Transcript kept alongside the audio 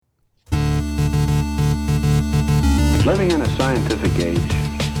Living in a scientific age,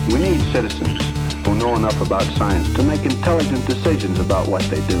 we need citizens who know enough about science to make intelligent decisions about what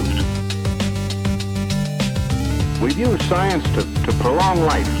they do. We use science to prolong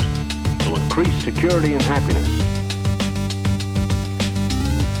life, to increase security and happiness.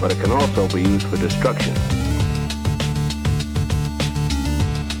 But it can also be used for destruction.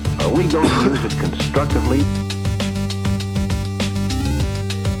 Are we going to use it constructively?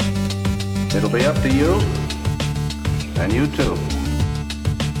 It'll be up to you, and you too.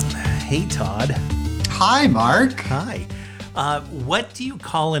 Hey, Todd. Hi, Mark. Hi. What do you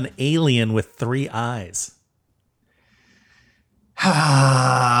call an alien with 3 eyes?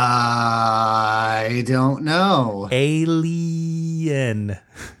 I don't know. Alien.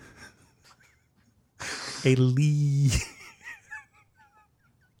 Alien.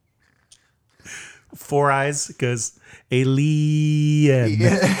 4 eyes goes alien.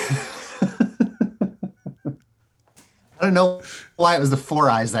 Yeah. I don't know why it was the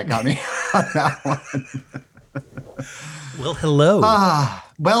 4 eyes that got me on that one. Well, hello.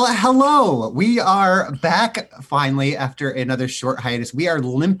 Well, hello. We are back finally after another short hiatus. We are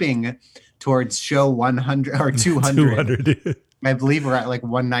limping towards show 100 or 200. 200. I believe we're at like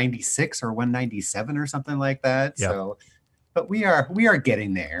 196 or 197 or something like that. Yep. So, but we are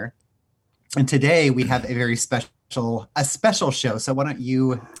getting there. And today we have a very special show. So why don't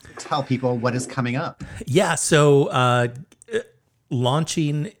you tell people what is coming up? Yeah, so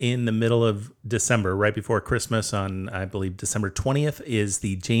launching in the middle of December, right before Christmas on, I believe, December 20th, is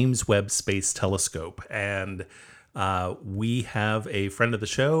the James Webb Space Telescope. And we have a friend of the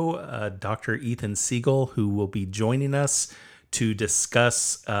show, Dr. Ethan Siegel, who will be joining us to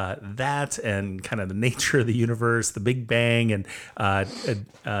discuss that and kind of the nature of the universe, the Big Bang. And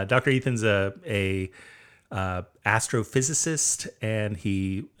Dr. Ethan's a astrophysicist, and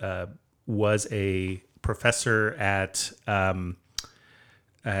he was a professor at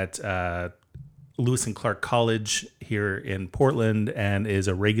Lewis and Clark College here in Portland, and is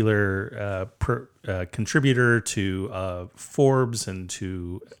a regular contributor to Forbes and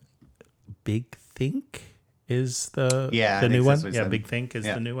to Big Think is the new one. Yeah, Big Think is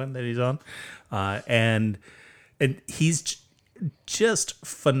the new one that he's on, and he's just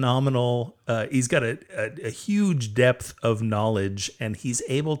phenomenal. He's got a huge depth of knowledge, and he's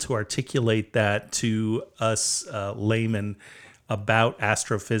able to articulate that to us laymen about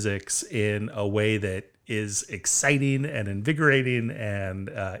astrophysics in a way that is exciting and invigorating and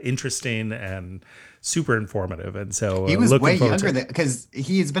interesting and super informative. And so he was way younger because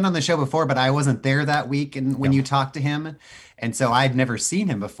he's been on the show before, but I wasn't there that week and when you talked to him. And so I'd never seen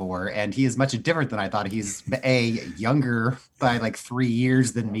him before, and he is much different than I thought. He's younger by like 3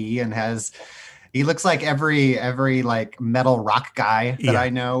 years than me, and he looks like every like metal rock guy that I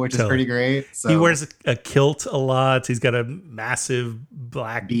know, which is pretty great. So he wears a kilt a lot. He's got a massive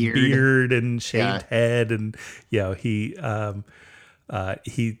black beard and shaved head, and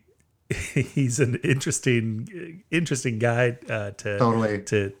he's an interesting guy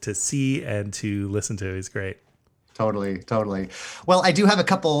to see and to listen to. He's great. Totally. Well, I do have a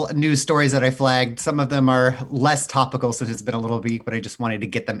couple news stories that I flagged. Some of them are less topical since it's been a little week, but I just wanted to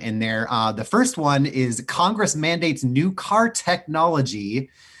get them in there. The first one is Congress mandates new car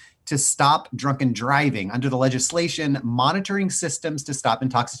technology to stop drunken driving. Under the legislation, monitoring systems to stop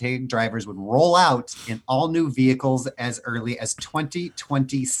intoxicated drivers would roll out in all new vehicles as early as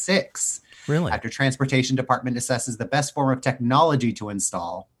 2026. Really? After Transportation Department assesses the best form of technology to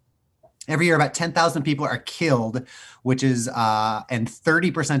install. Every year, about 10,000 people are killed, which is, and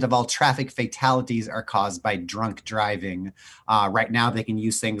 30% of all traffic fatalities are caused by drunk driving. Right now, they can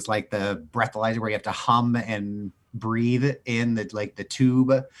use things like the breathalyzer, where you have to hum and breathe in the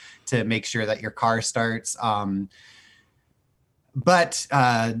tube to make sure that your car starts. But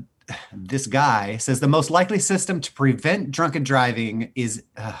this guy says the most likely system to prevent drunken driving is.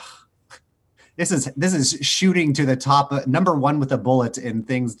 This is shooting to the top, number one with a bullet in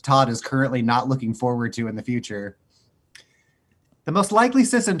things Todd is currently not looking forward to in the future. The most likely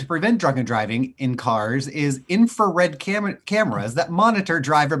system to prevent drunken driving in cars is infrared cameras that monitor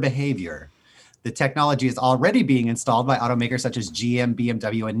driver behavior. The technology is already being installed by automakers such as GM,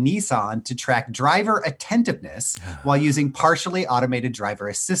 BMW, and Nissan to track driver attentiveness while using partially automated driver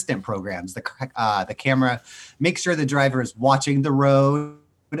assistant programs. The camera makes sure the driver is watching the road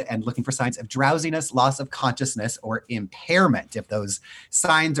and looking for signs of drowsiness, loss of consciousness, or impairment. If those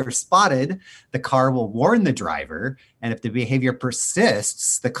signs are spotted, the car will warn the driver, and if the behavior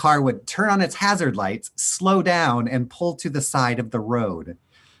persists, the car would turn on its hazard lights, slow down, and pull to the side of the road.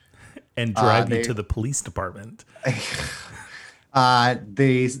 And drive you to the police department.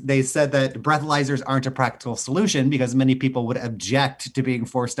 They said that breathalyzers aren't a practical solution because many people would object to being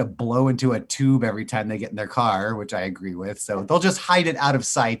forced to blow into a tube every time they get in their car, which I agree with. So they'll just hide it out of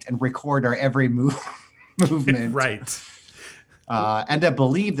sight and record our every movement. Right. And I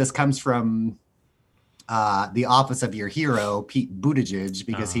believe this comes from the office of your hero, Pete Buttigieg,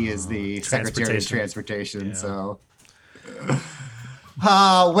 because he is the Secretary of Transportation. Yeah. So,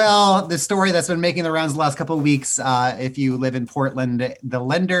 well, the story that's been making the rounds the last couple of weeks, if you live in Portland, the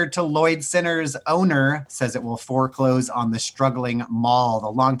lender to Lloyd Center's owner says it will foreclose on the struggling mall. The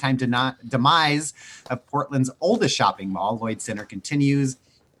longtime demise of Portland's oldest shopping mall, Lloyd Center, continues.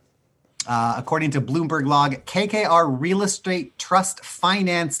 According to Bloomberg log, KKR Real Estate Trust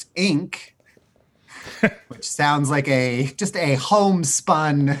Financed Inc., which sounds like just a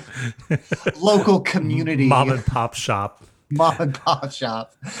homespun local community Mom and pop shop.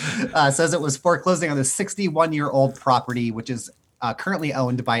 Says it was foreclosing on the 61-year-old property, which is currently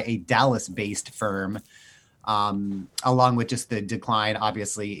owned by a Dallas-based firm, along with just the decline,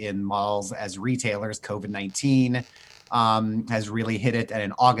 obviously, in malls as retailers. COVID-19 has really hit it. And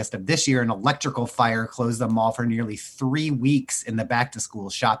in August of this year, an electrical fire closed the mall for nearly 3 weeks in the back-to-school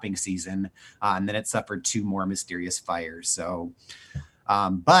shopping season. And then it suffered 2 more mysterious fires. So,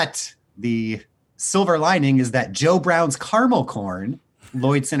 but the silver lining is that Joe Brown's Caramel Corn,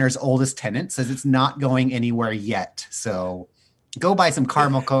 Lloyd Center's oldest tenant, says it's not going anywhere yet. So go buy some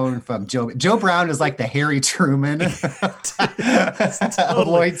caramel corn from Joe. Joe Brown is like the Harry Truman of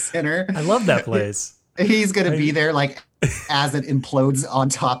Lloyd Center. I love that place. He's going to be there like as it implodes on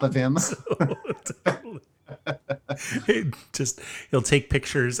top of him. He'll take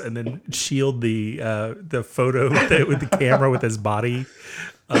pictures and then shield the photo with the camera with his body.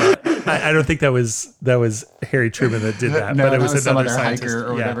 I don't think that was Harry Truman that did that, No, but it was some another other scientist hiker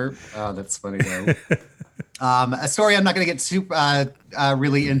or whatever. Oh, that's funny though. A story I'm not going to get super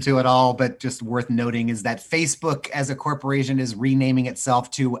really into at all, but just worth noting is that Facebook as a corporation is renaming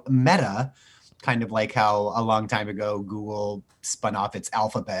itself to Meta, kind of like how a long time ago Google spun off its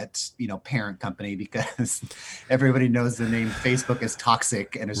Alphabet, parent company, because everybody knows the name Facebook is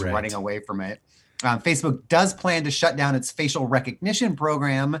toxic and is running away from it. Facebook does plan to shut down its facial recognition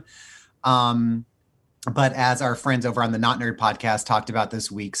program. But as our friends over on the Not Nerd podcast talked about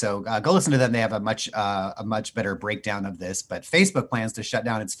this week, so go listen to them. They have a much better breakdown of this. But Facebook plans to shut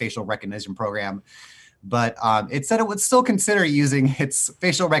down its facial recognition program. But it said it would still consider using its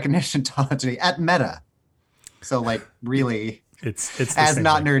facial recognition technology at Meta. So, like, really, it's as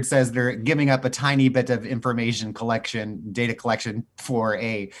Not Nerd says, they're giving up a tiny bit of data collection for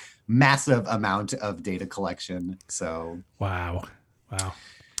a massive amount of data collection. So wow.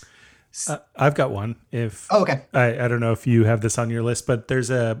 I've got one. Okay. I don't know if you have this on your list, but there's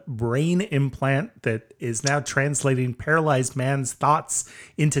a brain implant that is now translating paralyzed man's thoughts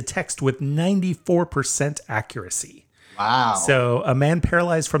into text with 94% accuracy. Wow. So a man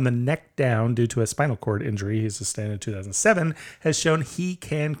paralyzed from the neck down due to a spinal cord injury he sustained in 2007 has shown he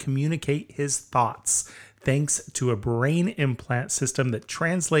can communicate his thoughts thanks to a brain implant system that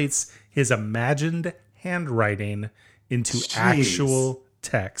translates his imagined handwriting into actual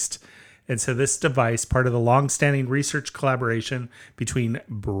text. And so this device, part of the long-standing research collaboration between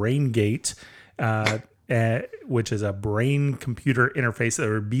BrainGate, which is a brain-computer interface,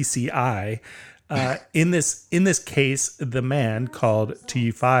 or BCI. In this case, the man called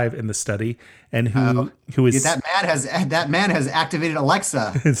TU5 in the study, and who is that man has activated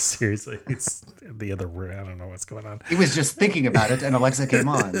Alexa. Seriously, it's the other room. I don't know what's going on. He was just thinking about it, and Alexa came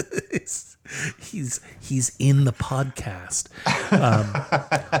on. He's in the podcast.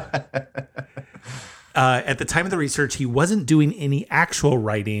 At the time of the research, he wasn't doing any actual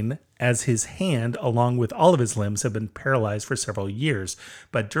writing, as his hand, along with all of his limbs, have been paralyzed for several years.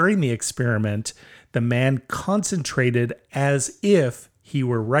 But during the experiment, the man concentrated as if he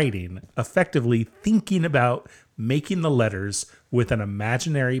were writing, effectively thinking about making the letters with an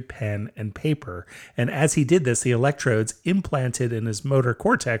imaginary pen and paper. And as he did this, the electrodes implanted in his motor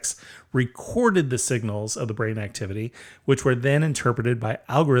cortex recorded the signals of the brain activity, which were then interpreted by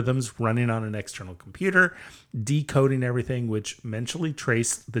algorithms running on an external computer, decoding everything, which mentally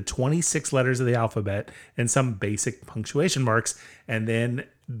traced the 26 letters of the alphabet and some basic punctuation marks. And then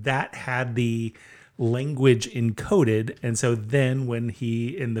that had the language encoded. And so then when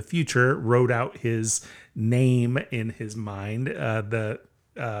he in the future wrote out his name in his mind, the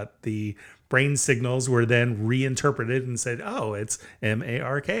brain signals were then reinterpreted and said, oh, it's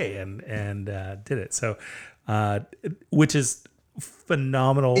MARK, and did it. So which is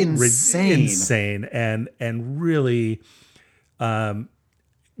phenomenal, insane and really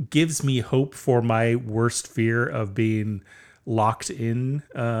gives me hope for my worst fear of being locked in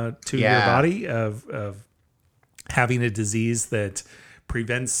to your Yeah. body of having a disease that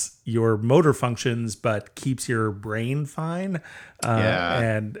prevents your motor functions but keeps your brain fine. Yeah.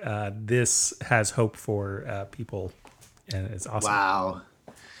 And this has hope for people, and it's awesome. Wow.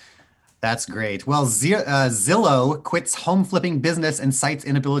 That's great. Well, Zillow quits home flipping business and cites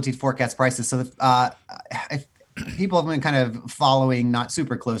inability to forecast prices. So, if people have been kind of following, not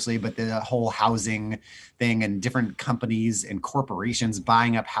super closely, but the whole housing thing and different companies and corporations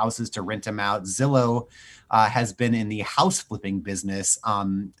buying up houses to rent them out. Zillow has been in the house flipping business.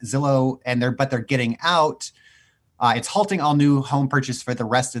 Zillow, but they're getting out. It's halting all new home purchase for the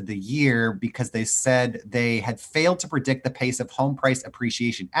rest of the year because they said they had failed to predict the pace of home price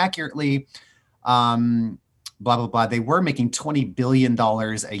appreciation accurately. Blah, blah, blah. They were making $20 billion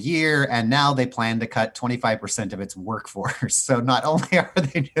a year, and now they plan to cut 25% of its workforce. So not only are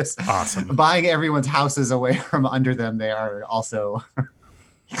they just Awesome. buying everyone's houses away from under them, they are also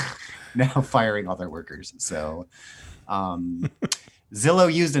now firing all their workers. So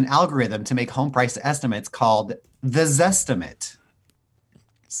Zillow used an algorithm to make home price estimates called the Zestimate.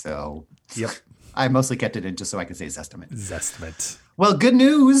 So Yep. I mostly kept it in just so I could say Zestimate. Zestimate. Well, good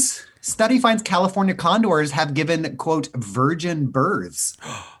news. Study finds California condors have given, quote, virgin births.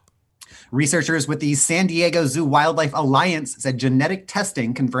 Researchers with the San Diego Zoo Wildlife Alliance said genetic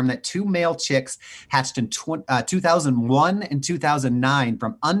testing confirmed that two male chicks hatched in 2001 and 2009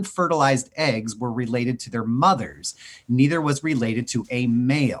 from unfertilized eggs were related to their mothers. Neither was related to a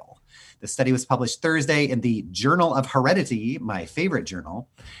male. The study was published Thursday in the Journal of Heredity, my favorite journal.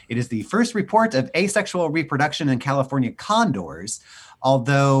 It is the first report of asexual reproduction in California condors,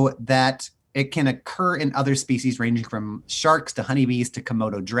 although that it can occur in other species ranging from sharks to honeybees to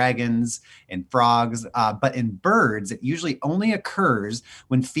Komodo dragons and frogs. But in birds, it usually only occurs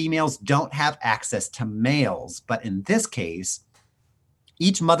when females don't have access to males. But in this case,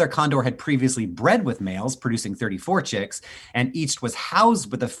 each mother condor had previously bred with males, producing 34 chicks, and each was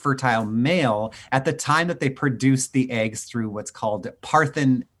housed with a fertile male at the time that they produced the eggs through what's called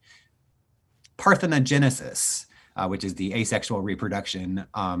parthenogenesis, which is the asexual reproduction.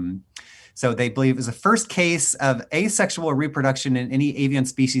 So they believe it was the first case of asexual reproduction in any avian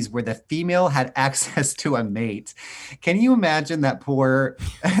species where the female had access to a mate. Can you imagine that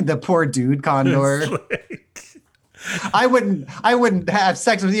the poor dude condor? I wouldn't have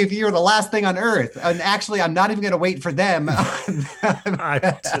sex with you if you were the last thing on earth. And actually, I'm not even going to wait for them. I'm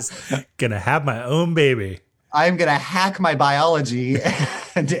just going to have my own baby. I'm going to hack my biology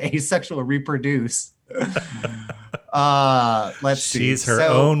and asexual reproduce. Let's see. She's her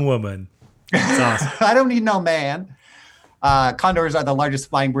own woman. That's awesome. I don't need no man. Condors are the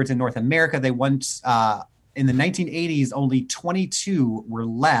largest flying birds in North America. They once, in the 1980s, only 22 were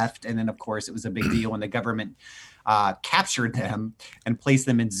left. And then, of course, it was a big deal when the government captured them and placed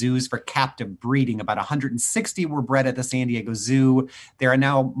them in zoos for captive breeding. About 160 were bred at the San Diego Zoo. There are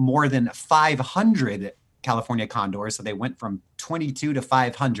now more than 500 California condors. So they went from 22 to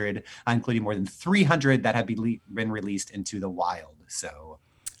 500, including more than 300 that have been released into the wild. So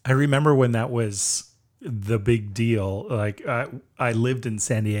I remember when that was the big deal. Like I lived in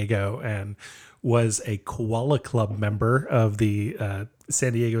San Diego and was a Koala Club member of the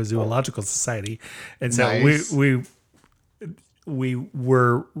San Diego Zoological Society, and so Nice. That we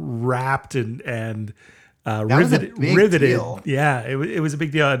were wrapped and was a big riveted. deal. Yeah, it was a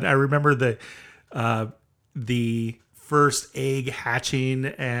big deal. And I remember the first egg hatching,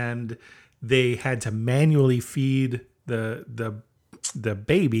 and they had to manually feed the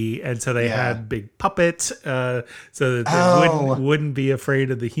baby, and so they had big puppets so that they wouldn't be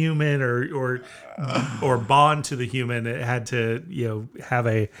afraid of the human or bond to the human. It had to have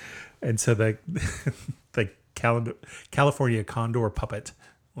and so the California condor puppet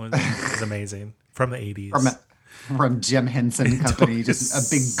was amazing from the 80s. From Jim Henson Company, just a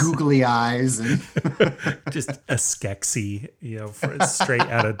big googly eyes and just a Skeksis, straight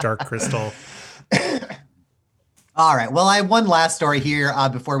out of Dark Crystal. All right. Well, I have one last story here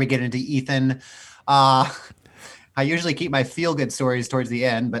before we get into Ethan. I usually keep my feel-good stories towards the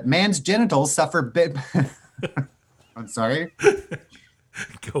end, but man's genitals suffer I'm sorry.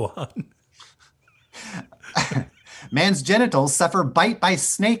 Go on. Man's genitals suffer bite by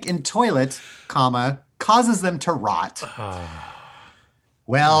snake in toilet, causes them to rot.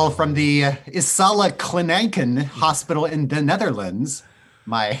 Well, from the Isala Kliniken Hospital in the Netherlands,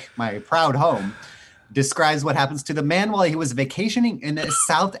 my proud home, describes what happens to the man while he was vacationing in a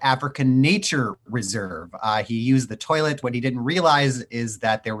South African nature reserve. He used the toilet. What he didn't realize is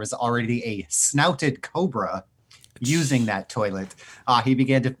that there was already a snouted cobra using that toilet. He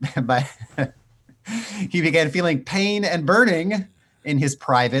began to He began feeling pain and burning in his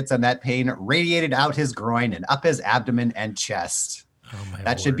privates, and that pain radiated out his groin and up his abdomen and chest. Oh my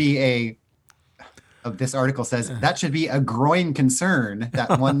That should word. be this article says that should be a groin concern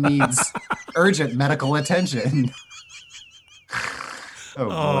that one needs urgent medical attention. Oh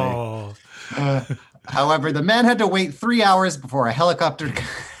boy. Oh, However, the man had to wait 3 hours before a helicopter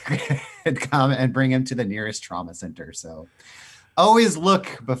could come and bring him to the nearest trauma center. So always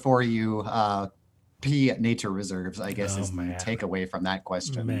look before you pee at nature reserves, I guess, is the takeaway from that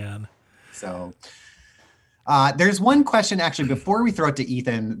question. man. So there's one question actually before we throw it to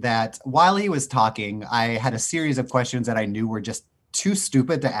Ethan that while he was talking, I had a series of questions that I knew were just too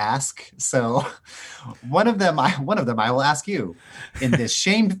stupid to ask. So one of them I will ask you in this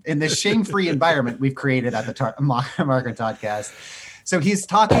shame-free environment we've created at the Marker Podcast. So he's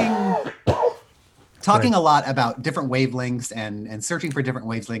talking a lot about different wavelengths and searching for different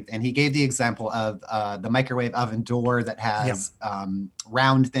wavelengths. And he gave the example of the microwave oven door that has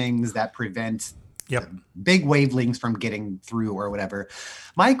round things that prevent big wavelengths from getting through or whatever.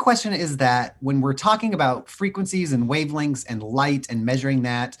 My question is that when we're talking about frequencies and wavelengths and light and measuring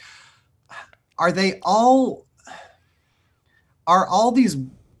that, are all these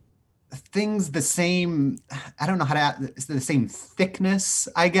things the same? I don't know how to, it's the same thickness,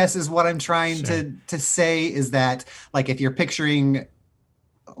 I guess, is what I'm trying to say, is that like if you're picturing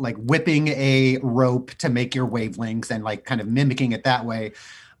like whipping a rope to make your wavelengths and like kind of mimicking it that way,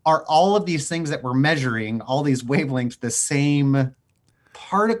 are all of these things that we're measuring, all these wavelengths, the same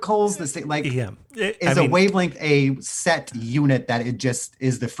particles? The same, like, is a wavelength a set unit that it just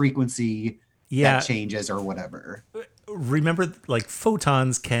is the frequency that changes or whatever? Remember, like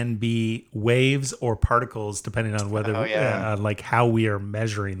photons can be waves or particles depending on whether, like how we are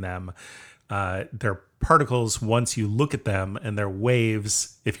measuring them. They're particles once you look at them, and they're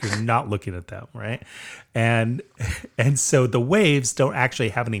waves if you're not looking at them, right? And so the waves don't actually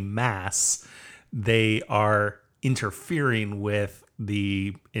have any mass. They are interfering with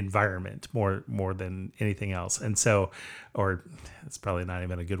the environment more than anything else. And so, or it's probably not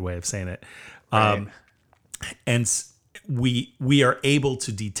even a good way of saying it. Right. And we are able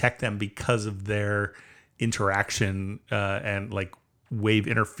to detect them because of their interaction and like wave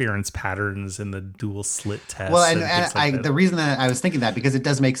interference patterns in the dual slit test. Well, and the reason that I was thinking that, because it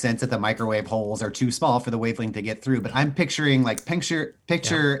does make sense that the microwave holes are too small for the wavelength to get through. But I'm picturing like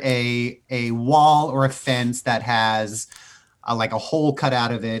picture a wall or a fence that has like a hole cut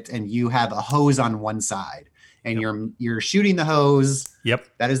out of it, and you have a hose on one side, and you're shooting the hose. Yep.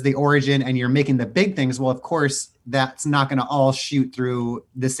 That is the origin, and you're making the big things. Well, of course, that's not going to all shoot through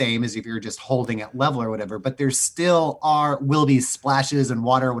the same as if you're just holding it level or whatever, but there still will be splashes and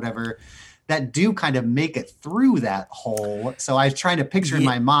water or whatever that do kind of make it through that hole. So I was trying to picture in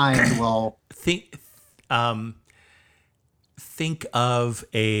my mind, well, think of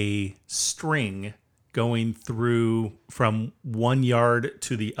a string going through from one yard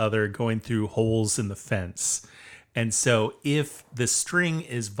to the other, going through holes in the fence. And so if the string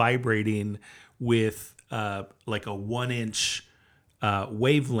is vibrating with like a 1 inch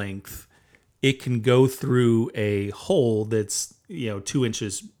wavelength, it can go through a hole that's 2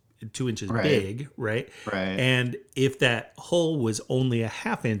 inches big, right? And if that hole was only a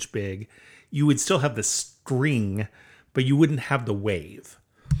 1/2 inch big, you would still have the string, but you wouldn't have the wave.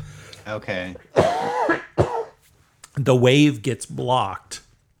 Okay. The wave gets blocked,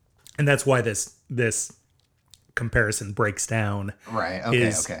 and that's why this comparison breaks down. Right.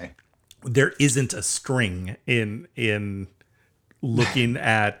 Okay. There isn't a string in looking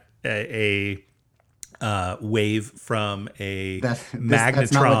at a wave from a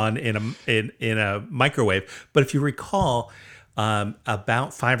magnetron in a microwave. But if you recall,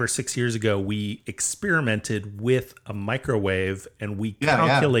 about 5 or 6 years ago, we experimented with a microwave, and we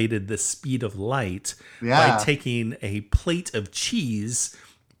calculated the speed of light by taking a plate of cheese,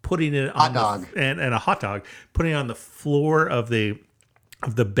 putting it on and a hot dog, putting it on the floor of the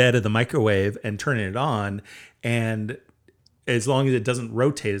bed of the microwave and turning it on. And as long as it doesn't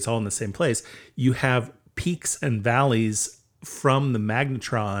rotate, it's all in the same place. You have peaks and valleys from the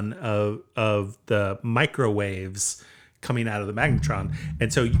magnetron of the microwaves coming out of the magnetron.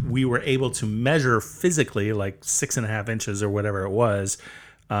 And so we were able to measure physically, like 6.5 inches or whatever it was,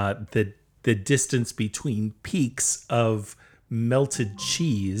 the distance between peaks of melted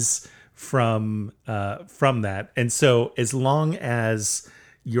cheese from that. And so as long as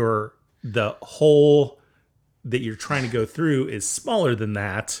the hole that you're trying to go through is smaller than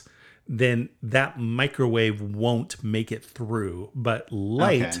that, then that microwave won't make it through. But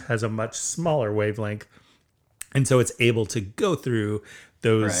light has a much smaller wavelength, and so it's able to go through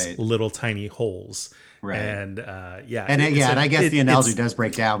those Right. little tiny holes. Right. And And I guess the analogy does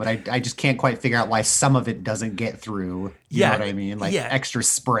break down, but I just can't quite figure out why some of it doesn't get through. You know what I mean? Like extra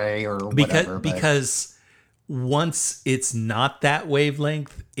spray or whatever. Because once it's not that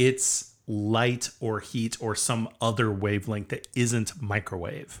wavelength, it's light or heat or some other wavelength that isn't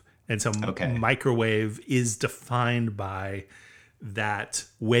microwave. And so microwave is defined by that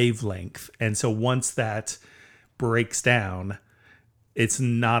wavelength. And so once that breaks down, it's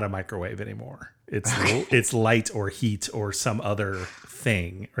not a microwave anymore. It's light or heat or some other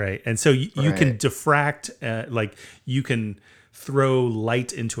thing, right? And so you can diffract, like you can throw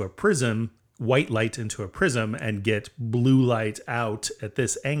light into a prism, white light into a prism, and get blue light out at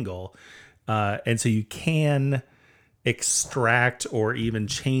this angle. And so you can extract or even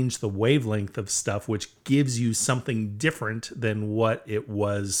change the wavelength of stuff, which gives you something different than what it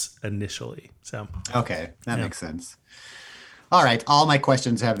was initially. So okay, that makes sense. All right, all my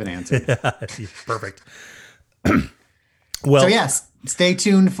questions have been answered. Perfect. Well, so yes, stay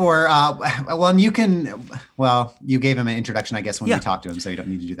tuned for. You gave him an introduction, I guess, when we talked to him, so you don't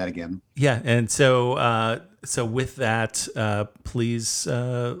need to do that again. Yeah, and so with that, please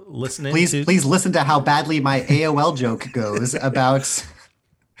listen in. Please listen to how badly my AOL joke goes about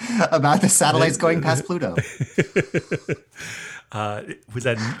the satellites going past Pluto. Was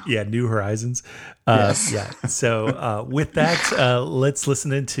that New Horizons? Yes. Yeah. So with that, let's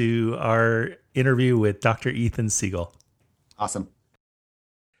listen into our interview with Dr. Ethan Siegel. Awesome.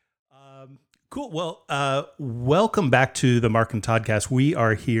 Cool. Well, welcome back to the Mark and Toddcast. We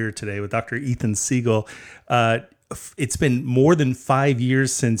are here today with Dr. Ethan Siegel. It's been more than 5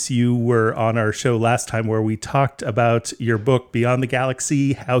 years since you were on our show last time, where we talked about your book, Beyond the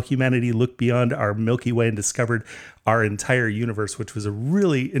Galaxy, How Humanity Looked Beyond Our Milky Way and Discovered Our Entire Universe, which was a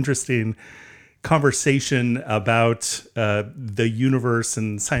really interesting conversation about the universe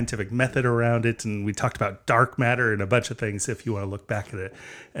and scientific method around it. And we talked about dark matter and a bunch of things if you want to look back at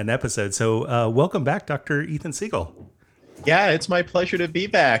an episode. So welcome back, Dr. Ethan Siegel. Yeah, it's my pleasure to be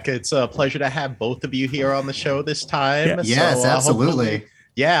back. It's a pleasure to have both of you here on the show this time. Yeah. Yes, absolutely.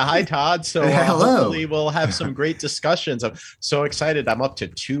 Hi, Todd. So hello. Hopefully we'll have some great discussions. I'm so excited. I'm up to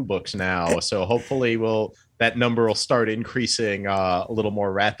 2 books now. So hopefully that number will start increasing a little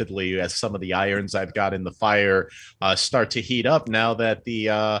more rapidly as some of the irons I've got in the fire start to heat up now that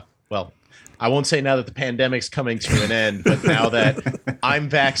I won't say now that the pandemic's coming to an end, but now that I'm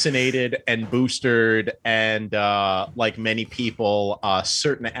vaccinated and boosted and like many people,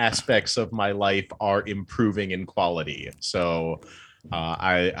 certain aspects of my life are improving in quality. So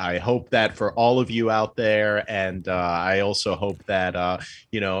I hope that for all of you out there, and I also hope that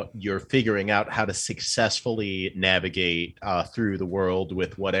you're figuring out how to successfully navigate through the world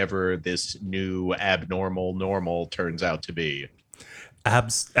with whatever this new abnormal normal turns out to be.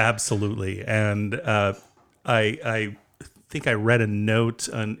 Absolutely. And I think I read a note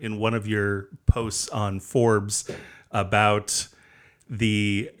in one of your posts on Forbes about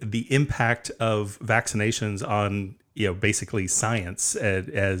the impact of vaccinations on basically science,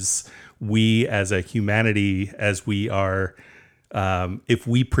 as we as a humanity, as we are, if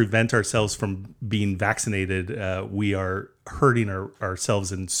we prevent ourselves from being vaccinated, we are hurting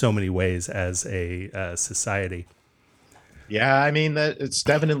ourselves in so many ways as a society. Yeah, I mean, that it's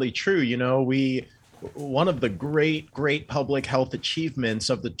definitely true. One of the great public health achievements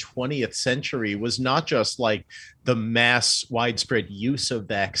of the 20th century was not just like the mass widespread use of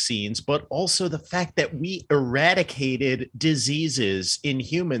vaccines, but also the fact that we eradicated diseases in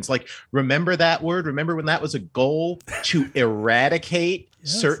humans. Like, remember that word? Remember when that was a goal, to eradicate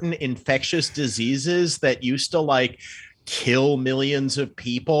certain infectious diseases that used to kill millions of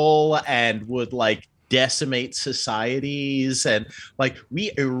people and would decimate societies, and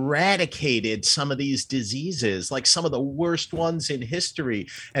we eradicated some of these diseases, some of the worst ones in history.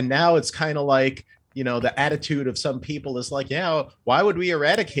 And now it's kind of the attitude of some people is why would we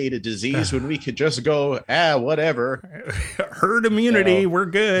eradicate a disease when we could just go, whatever, herd immunity, we're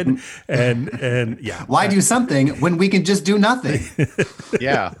good. And why do something when we can just do nothing?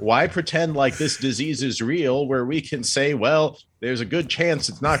 Why pretend like this disease is real where we can say, well, there's a good chance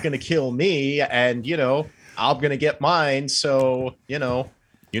it's not going to kill me, and I'm going to get mine. So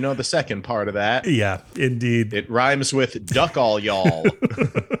the second part of that. Yeah, indeed. It rhymes with duck all y'all.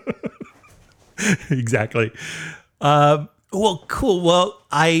 Exactly. Well, cool. Well,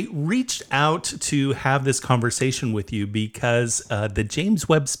 I reached out to have this conversation with you because the James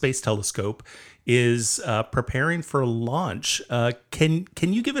Webb Space Telescope is preparing for launch. Can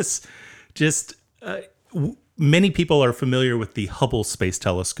you give us just many people are familiar with the Hubble Space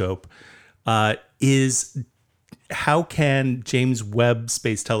Telescope. Is how can James Webb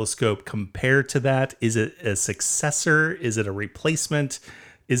Space Telescope compare to that? Is it a successor? Is it a replacement?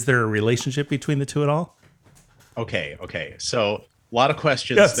 Is there a relationship between the two at all? Okay. So a lot of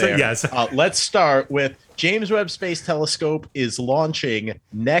questions there. Yes. Let's start with James Webb Space Telescope is launching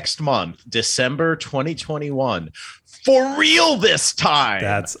next month, December 2021. For real this time.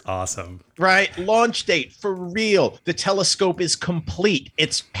 That's awesome. Right? Launch date for real. The telescope is complete.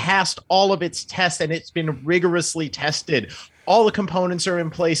 It's passed all of its tests and it's been rigorously tested. All the components are in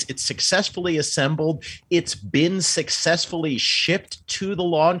place. It's successfully assembled. It's been successfully shipped to the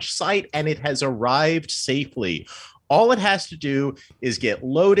launch site and it has arrived safely. All it has to do is get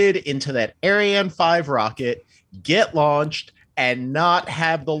loaded into that Ariane 5 rocket, get launched, and not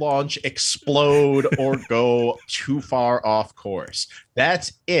have the launch explode or go too far off course.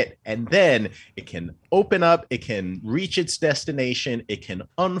 That's it. And then it can open up, it can reach its destination, it can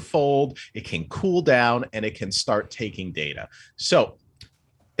unfold, it can cool down, and it can start taking data. So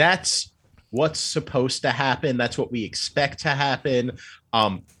that's what's supposed to happen. That's what we expect to happen.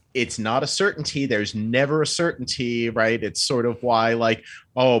 It's not a certainty. There's never a certainty, right? It's sort of why, like,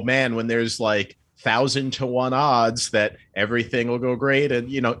 oh man, when there's like 1,000 to 1 odds that everything will go great,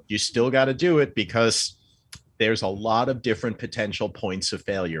 and you still got to do it because there's a lot of different potential points of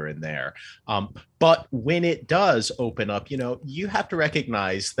failure in there. But when it does open up, you have to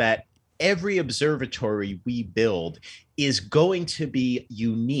recognize that every observatory we build is going to be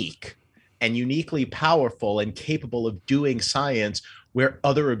unique and uniquely powerful and capable of doing science where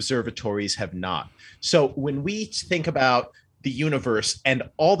other observatories have not. So when we think about the universe and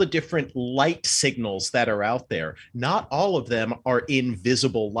all the different light signals that are out there, not all of them are in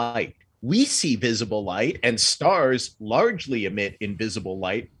visible light. We see visible light, and stars largely emit invisible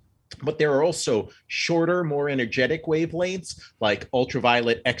light, but there are also shorter, more energetic wavelengths like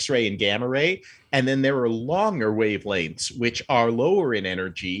ultraviolet, X-ray, and gamma ray. And then there are longer wavelengths, which are lower in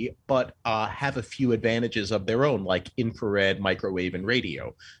energy, but have a few advantages of their own, like infrared, microwave, and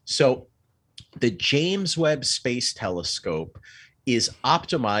radio. So the James Webb Space Telescope is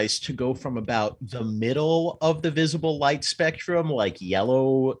optimized to go from about the middle of the visible light spectrum, like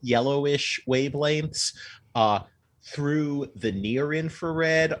yellowish wavelengths, through the near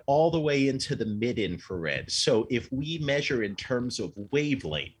infrared all the way into the mid infrared. So if we measure in terms of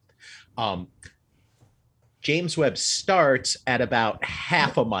wavelength, James Webb starts at about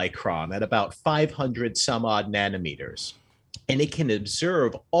half a micron, at about 500 some odd nanometers. And it can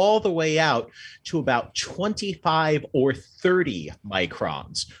observe all the way out to about 25 or 30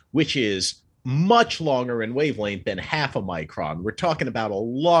 microns, which is much longer in wavelength than half a micron. We're talking about a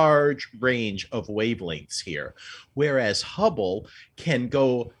large range of wavelengths here. Whereas Hubble can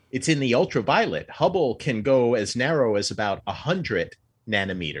go, it's in the ultraviolet. Hubble can go as narrow as about 100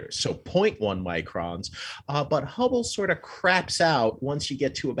 nanometers, so 0.1 microns, but Hubble sort of craps out once you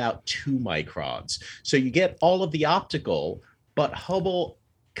get to about 2 microns. So you get all of the optical, but Hubble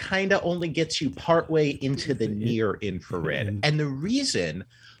kind of only gets you partway into the near infrared. And the reason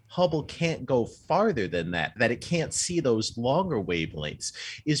Hubble can't go farther than that it can't see those longer wavelengths,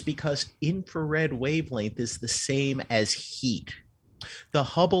 is because infrared wavelength is the same as heat. The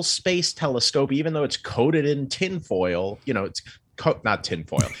Hubble Space Telescope, even though it's coated in tinfoil, it's not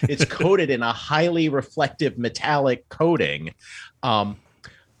tinfoil, it's coated in a highly reflective metallic coating.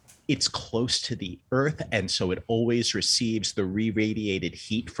 It's close to the Earth, and so it always receives the re-radiated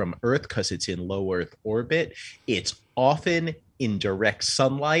heat from Earth because it's in low Earth orbit. It's often in direct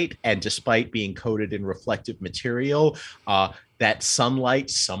sunlight, and despite being coated in reflective material, that sunlight,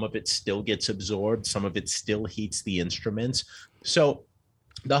 some of it still gets absorbed, some of it still heats the instruments. So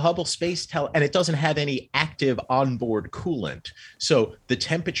the Hubble Space and it doesn't have any active onboard coolant. So the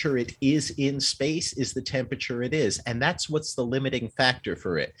temperature it is in space is the temperature it is. And that's what's the limiting factor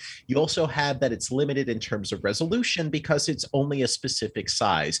for it. You also have that it's limited in terms of resolution because it's only a specific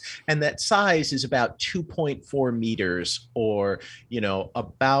size. And that size is about 2.4 meters, or,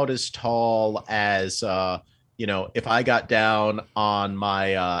 about as tall as, if I got down on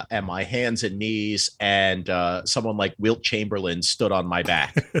my hands and knees and someone like Wilt Chamberlain stood on my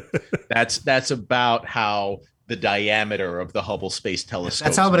back, that's about how the diameter of the Hubble Space Telescope.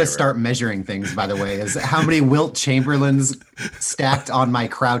 That's how I'm going to start measuring things, by the way, is how many Wilt Chamberlains stacked on my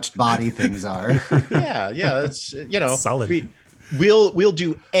crouched body things are. Yeah, that's, solid. We'll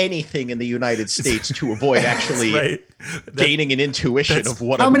do anything in the United States to avoid actually gaining an intuition of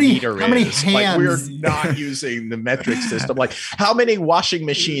what a meter is. How many hands? Like, we're not using the metric system. Like, how many washing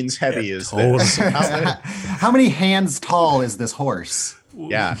machines heavy is this? How many hands tall is this horse?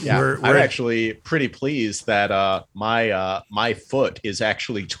 Yeah, I'm actually pretty pleased that my foot is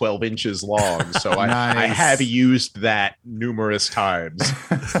actually 12 inches long. So I have used that numerous times.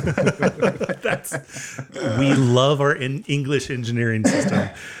 We love our English engineering system.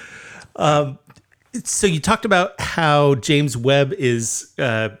 So you talked about how James Webb is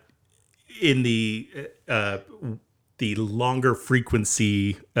in the longer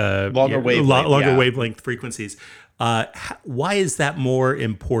frequency, wavelength frequencies. Why is that more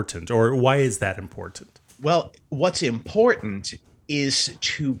important, or why is that important? Well, what's important is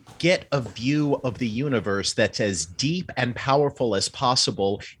to get a view of the universe that's as deep and powerful as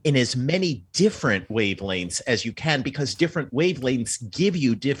possible in as many different wavelengths as you can, because different wavelengths give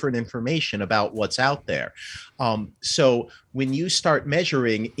you different information about what's out there. So when you start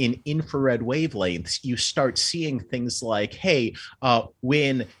measuring in infrared wavelengths, you start seeing things like, hey,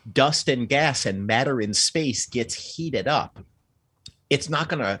 when dust and gas and matter in space gets heated up, it's not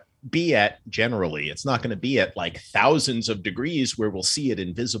going to be at like thousands of degrees where we'll see it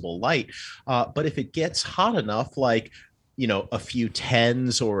in visible light. But if it gets hot enough, like, a few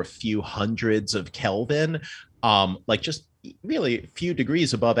tens or a few hundreds of Kelvin, like just really a few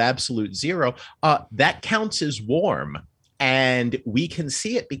degrees above absolute zero, that counts as warm. And we can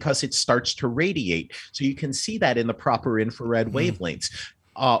see it because it starts to radiate. So you can see that in the proper infrared wavelengths.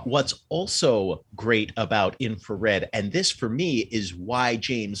 What's also great about infrared, and this for me is why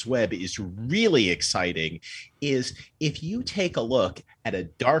James Webb is really exciting, is if you take a look at a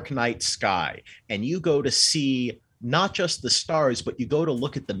dark night sky and you go to see not just the stars, but you go to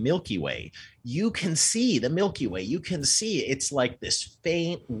look at the Milky Way, you can see the Milky Way. You can see it's like this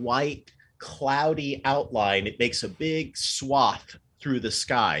faint white cloudy outline. It makes a big swath through the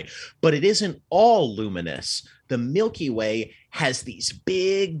sky, but it isn't all luminous. The Milky Way has these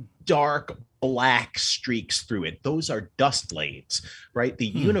big, dark, black streaks through it. Those are dust lanes, right? The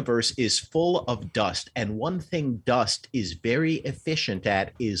universe is full of dust. And one thing dust is very efficient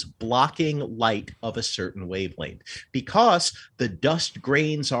at is blocking light of a certain wavelength, because the dust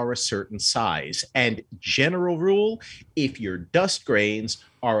grains are a certain size. And general rule, if your dust grains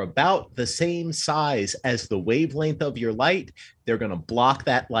are about the same size as the wavelength of your light, they're going to block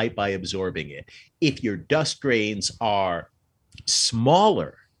that light by absorbing it. If your dust grains are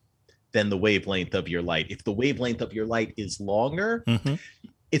smaller than the wavelength of your light, if the wavelength of your light is longer,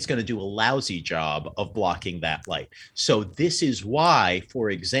 it's going to do a lousy job of blocking that light. So this is why,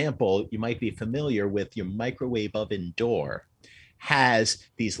 for example, you might be familiar with your microwave oven door has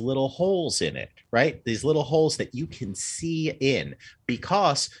these little holes in it, right? These little holes that you can see in,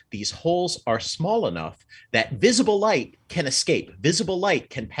 because these holes are small enough that visible light can escape. Visible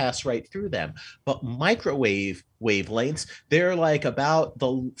light can pass right through them. But microwave wavelengths, they're like about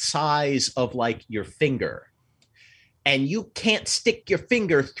the size of like your finger. And you can't stick your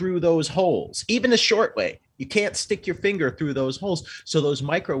finger through those holes, even a short way. You can't stick your finger through those holes. So those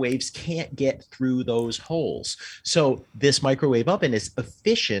microwaves can't get through those holes. So this microwave oven is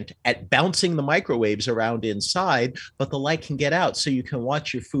efficient at bouncing the microwaves around inside, but the light can get out. So you can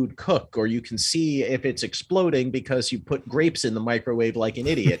watch your food cook, or you can see if it's exploding because you put grapes in the microwave like an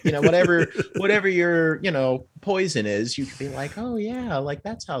idiot. Whatever your, poison is, you can be like, oh yeah, like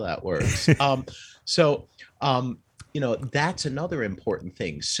that's how that works. That's another important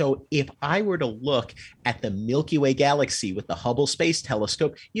thing. So if I were to look at the Milky Way galaxy with the Hubble Space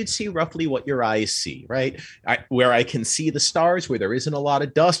Telescope, you'd see roughly what your eyes see, right? Where I can see the stars, where there isn't a lot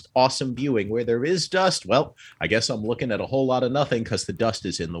of dust, awesome viewing. Where there is dust, well, I guess I'm looking at a whole lot of nothing because the dust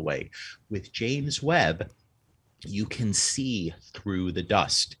is in the way. With James Webb, you can see through the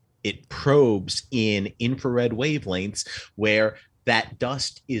dust. It probes in infrared wavelengths where that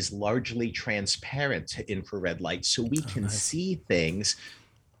dust is largely transparent to infrared light. So we can see things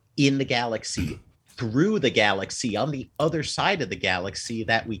in the galaxy, through the galaxy, on the other side of the galaxy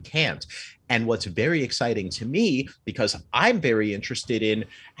that we can't. And what's very exciting to me, because I'm very interested in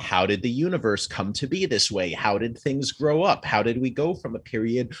how did the universe come to be this way? How did things grow up? How did we go from a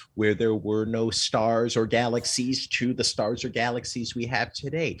period where there were no stars or galaxies to the stars or galaxies we have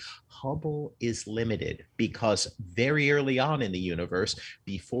today? Hubble is limited because very early on in the universe,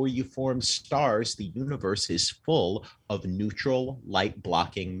 before you form stars, the universe is full of neutral light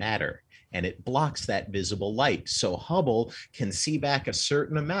blocking matter, and it blocks that visible light. So Hubble can see back a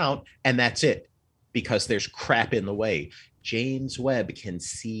certain amount, and that's it, because there's crap in the way. James Webb can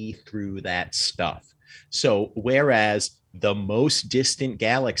see through that stuff. So whereas the most distant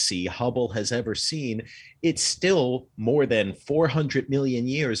galaxy Hubble has ever seen, it's still more than 400 million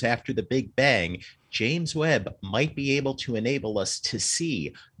years after the Big Bang. James Webb might be able to enable us to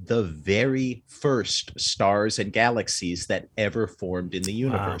see the very first stars and galaxies that ever formed in the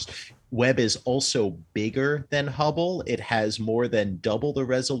universe. Wow. Webb is also bigger than Hubble. It has more than double the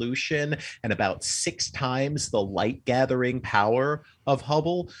resolution and about 6 times the light gathering power of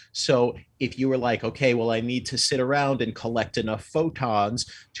Hubble. So if you were like, okay, well, I need to sit around and collect enough photons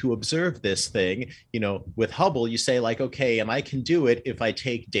to observe this thing, you know, with Hubble, you say like, okay, and I can do it if I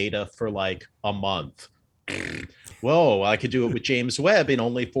take data for like a month. Whoa, I could do it with James Webb in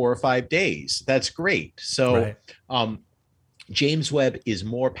only 4 or 5 days. That's great. So, right. James Webb is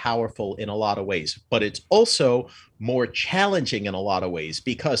more powerful in a lot of ways, but it's also more challenging in a lot of ways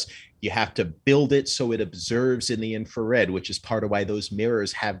because you have to build it so it observes in the infrared, which is part of why those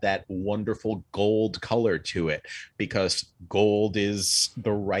mirrors have that wonderful gold color to it, because gold is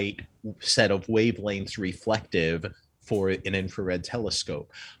the right set of wavelengths reflective for an infrared telescope.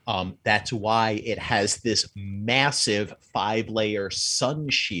 That's why it has this massive 5-layer sun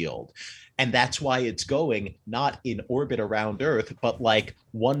shield. And that's why it's going not in orbit around Earth, but like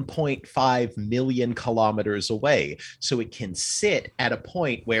 1.5 million kilometers away. So it can sit at a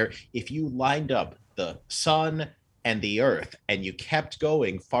point where if you lined up the sun and the Earth and you kept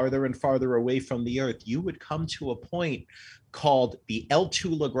going farther and farther away from the Earth, you would come to a point called the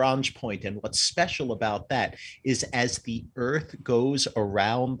L2 Lagrange point. And what's special about that is as the Earth goes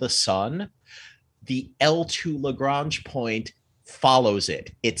around the sun, the L2 Lagrange point follows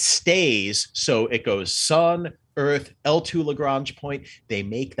it. It stays, so it goes sun, Earth, L2 Lagrange point. They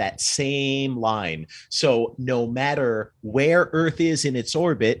make that same line. So no matter where Earth is in its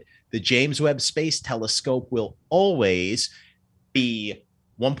orbit, the James Webb Space Telescope will always be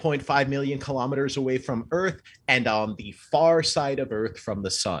 1.5 million kilometers away from Earth and on the far side of Earth from the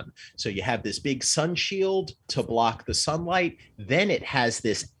sun. So you have this big sun shield to block the sunlight. Then it has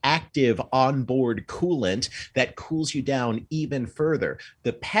this active onboard coolant that cools you down even further.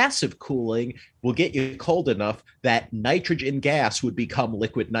 The passive cooling will get you cold enough that nitrogen gas would become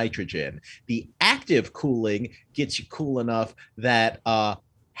liquid nitrogen. The active cooling gets you cool enough that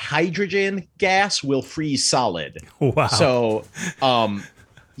hydrogen gas will freeze solid. Wow. So,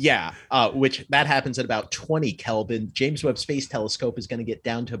 which that happens at about 20 Kelvin. James Webb Space Telescope is going to get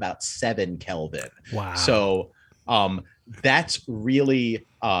down to about 7 Kelvin. Wow. So that's really,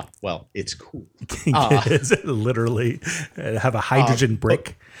 it's cool. Literally have a hydrogen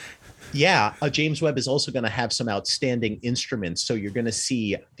brick. James Webb is also going to have some outstanding instruments. So you're going to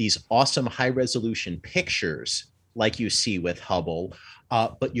see these awesome high resolution pictures like you see with Hubble,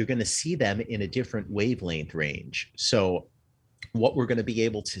 but you're going to see them in a different wavelength range. So what we're going to be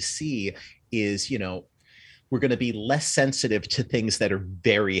able to see is, we're going to be less sensitive to things that are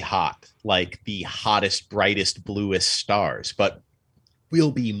very hot, like the hottest, brightest, bluest stars, but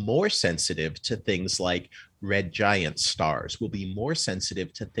we'll be more sensitive to things like red giant stars. We'll be more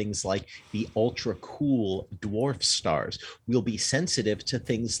sensitive to things like the ultra cool dwarf stars. We'll be sensitive to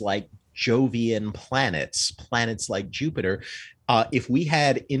things like Jovian planets like Jupiter. If we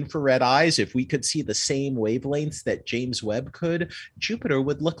had infrared eyes, if we could see the same wavelengths that James Webb could, Jupiter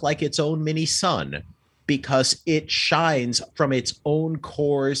would look like its own mini sun because it shines from its own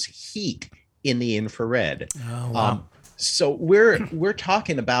core's heat in the infrared. Oh, wow. So we're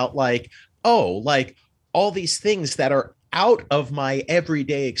talking about all these things that are out of my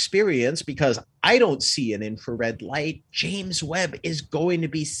everyday experience because I don't see an infrared light. James Webb is going to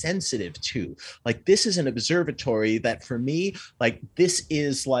be sensitive to. Like, this is an observatory that for me, this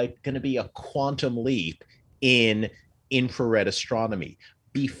is going to be a quantum leap in infrared astronomy.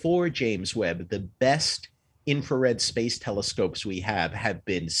 Before James Webb, the best infrared space telescopes we have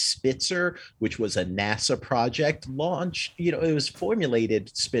been Spitzer, which was a NASA project launched. It was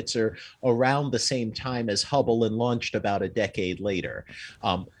formulated, Spitzer, around the same time as Hubble and launched about a decade later.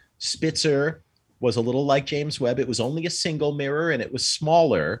 Spitzer was a little like James Webb. It was only a single mirror and it was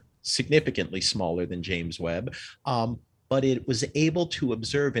smaller, significantly smaller than James Webb. But it was able to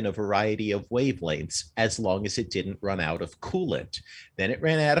observe in a variety of wavelengths as long as it didn't run out of coolant. Then it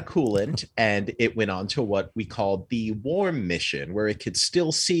ran out of coolant and it went on to what we called the warm mission, where it could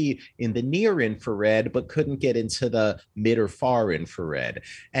still see in the near infrared, but couldn't get into the mid or far infrared.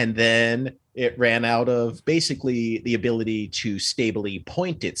 And then it ran out of basically the ability to stably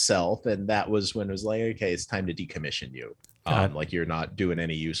point itself. And that was when it was like, okay, it's time to decommission you. You're not doing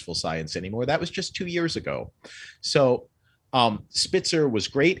any useful science anymore. That was just 2 years ago. So Spitzer was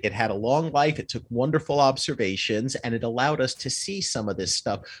great. It had a long life. It took wonderful observations and it allowed us to see some of this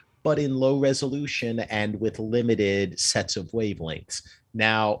stuff, but in low resolution and with limited sets of wavelengths.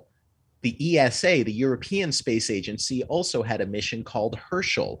 Now, the ESA, the European Space Agency, also had a mission called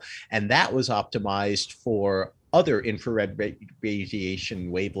Herschel, and that was optimized for other infrared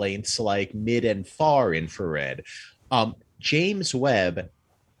radiation wavelengths like mid and far infrared. James Webb,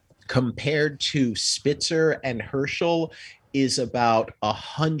 compared to Spitzer and Herschel, is about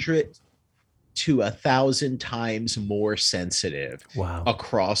 100 to 1,000 times more sensitive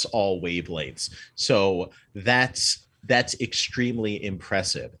across all wavelengths. So that's extremely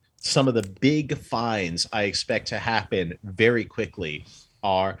impressive. Some of the big finds I expect to happen very quickly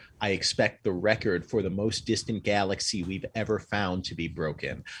are, I expect the record for the most distant galaxy we've ever found to be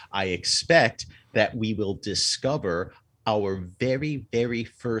broken. I expect that we will discover our very, very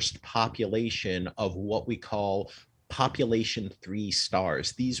first population of what we call population 3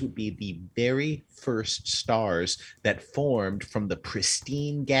 stars. These would be the very first stars that formed from the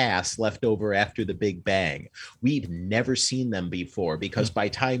pristine gas left over after the Big Bang. We've never seen them before, because by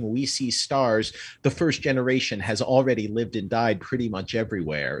the time we see stars, the first generation has already lived and died pretty much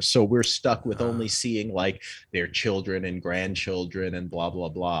everywhere. So we're stuck with only seeing like their children and grandchildren and blah, blah,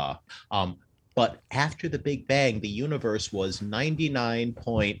 blah. But after the Big Bang, the universe was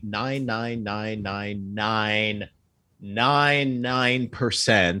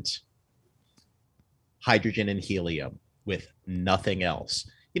 99.99999% hydrogen and helium with nothing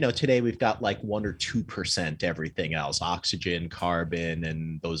else. You know, today we've got like 1 or 2% everything else, oxygen, carbon,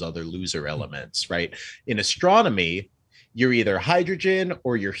 and those other loser elements, right? In astronomy, you're either hydrogen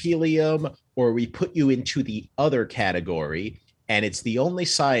or you're helium, or we put you into the other category. And it's the only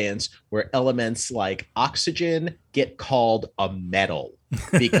science where elements like oxygen get called a metal,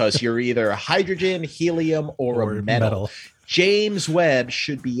 because you're either hydrogen, helium, or a metal. James Webb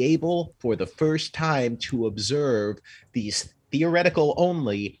should be able, for the first time, to observe these theoretical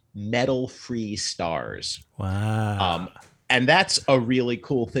only metal-free stars. Wow. And that's a really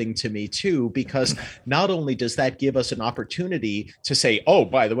cool thing to me, too, because not only does that give us an opportunity to say, oh,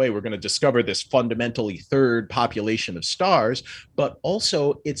 by the way, we're going to discover this fundamentally third population of stars, but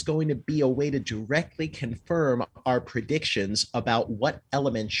also it's going to be a way to directly confirm our predictions about what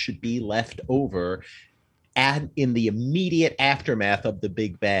elements should be left over and in the immediate aftermath of the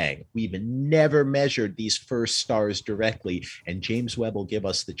Big Bang. We've never measured these first stars directly, and James Webb will give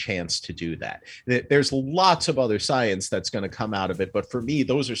us the chance to do that. There's lots of other science that's going to come out of it, but for me,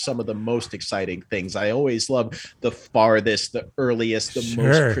 those are some of the most exciting things. I always love the farthest, the earliest, the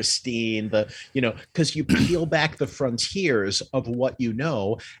most pristine, because you peel back the frontiers of what you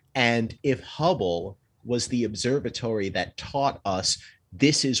know. And if Hubble was the observatory that taught us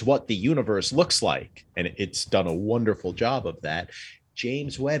this is what the universe looks like, and it's done a wonderful job of that,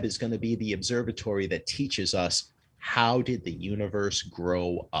 James Webb is going to be the observatory that teaches us, how did the universe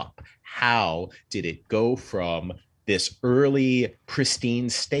grow up? How did it go from this early pristine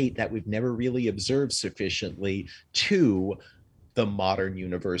state that we've never really observed sufficiently to the modern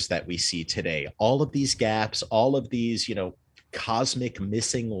universe that we see today? All of these gaps, all of these, cosmic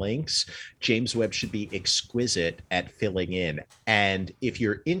missing links, James Webb should be exquisite at filling in. And if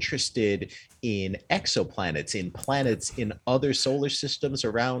you're interested in exoplanets, in planets in other solar systems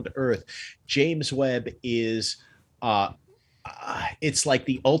around Earth, James Webb is it's like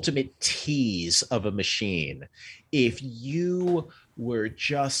the ultimate tease of a machine. If you were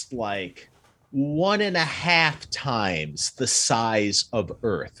just like 1.5 times the size of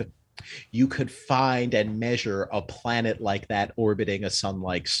Earth, you could find and measure a planet like that orbiting a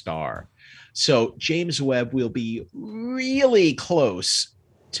sun-like star. So James Webb will be really close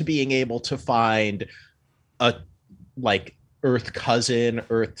to being able to find a like Earth cousin,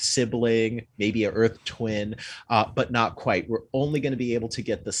 Earth sibling, maybe an Earth twin, but not quite. We're only going to be able to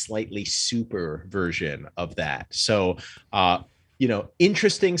get the slightly super version of that. So,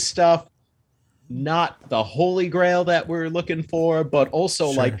 interesting stuff. Not the holy grail that we're looking for, but also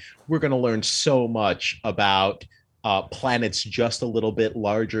like we're going to learn so much about planets just a little bit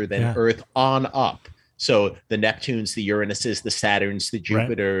larger than Earth on up. So the Neptunes, the Uranuses, the Saturns, the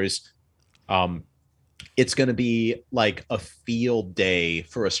Jupiters. It's going to be like a field day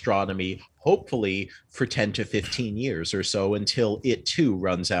for astronomy, hopefully for 10 to 15 years or so, until it too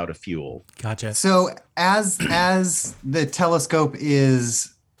runs out of fuel. Gotcha. So as the telescope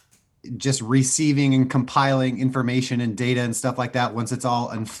is just receiving and compiling information and data and stuff like that, once it's all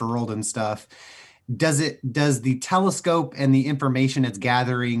unfurled and stuff, does the telescope and the information it's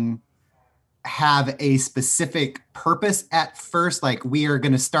gathering have a specific purpose at first? Like, we are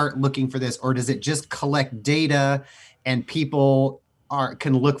going to start looking for this, or does it just collect data and people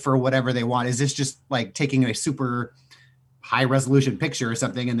can look for whatever they want? Is this just like taking a super high resolution picture or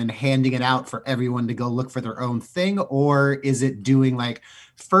something and then handing it out for everyone to go look for their own thing? Or is it doing like,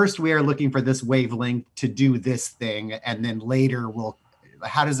 first we are looking for this wavelength to do this thing, and then later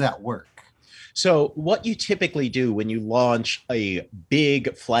how does that work? So what you typically do when you launch a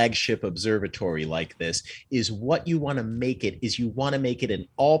big flagship observatory like this is you want to make it an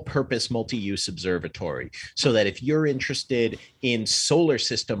all-purpose multi-use observatory, so that if you're interested in solar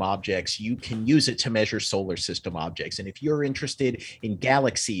system objects, you can use it to measure solar system objects. And if you're interested in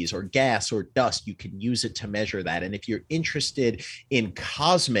galaxies or gas or dust, you can use it to measure that. And if you're interested in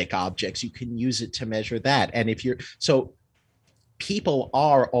cosmic objects, you can use it to measure that. And people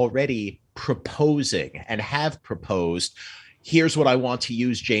are already proposing and have proposed, here's what I want to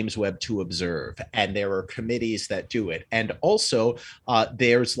use James Webb to observe. And there are committees that do it. And also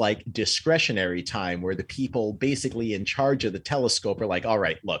there's like discretionary time where the people basically in charge of the telescope are like, all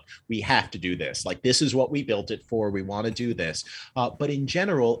right, look, we have to do this. Like, this is what we built it for. We want to do this. But in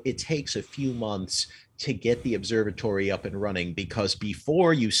general, it takes a few months to get the observatory up and running, because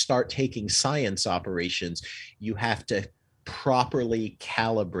before you start taking science operations, you have to properly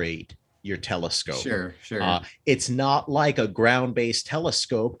calibrate your telescope. Sure. It's not like a ground-based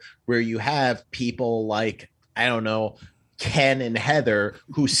telescope where you have people like, I don't know, Ken and Heather,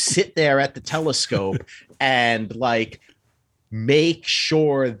 who sit there at the telescope and like make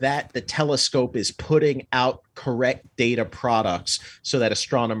sure that the telescope is putting out correct data products so that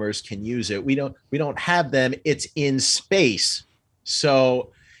astronomers can use it. We don't have them. It's in space.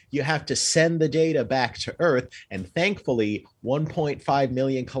 So you have to send the data back to Earth. And thankfully, 1.5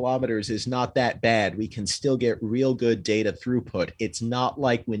 million kilometers is not that bad. We can still get real good data throughput. It's not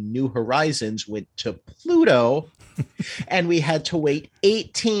like when New Horizons went to Pluto and we had to wait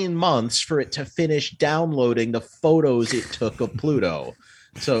 18 months for it to finish downloading the photos it took of Pluto.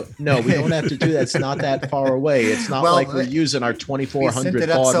 So no, we don't have to do that. It's not that far away. It's not like we're using our 2400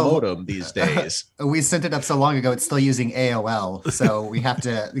 baud modem these days. We sent it up so long ago, it's still using AOL. So we have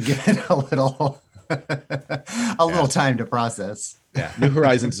to give it a little time to process. Yeah, New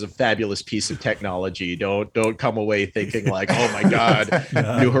Horizons is a fabulous piece of technology. Don't come away thinking like, oh my God,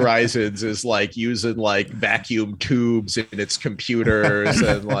 New Horizons is like using like vacuum tubes in its computers,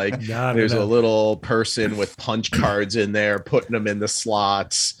 and like there's a little person with punch cards in there putting them in the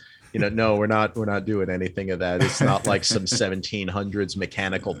slots. No, we're not doing anything of that. It's not like some 1700s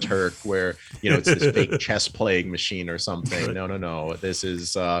Mechanical Turk where it's this fake chess playing machine or something. No.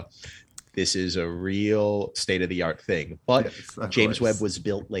 This is a real state-of-the-art thing. But yes, James Webb was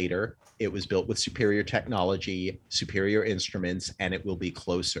built later. It was built with superior technology, superior instruments, and it will be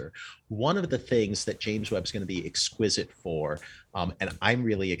closer. One of the things that James Webb's going to be exquisite for, and I'm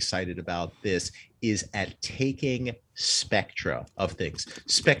really excited about this, is at taking spectra of things.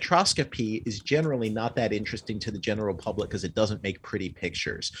 Spectroscopy is generally not that interesting to the general public because it doesn't make pretty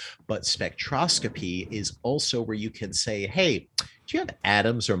pictures. But spectroscopy is also where you can say, hey, do you have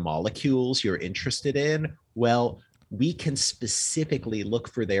atoms or molecules you're interested in? Well, we can specifically look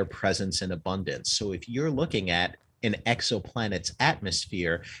for their presence in abundance. So if you're looking at an exoplanet's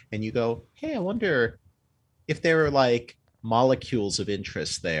atmosphere and you go, hey, I wonder if there are like molecules of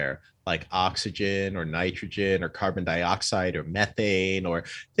interest there, like oxygen or nitrogen or carbon dioxide or methane or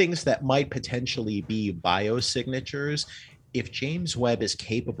things that might potentially be biosignatures. If James Webb is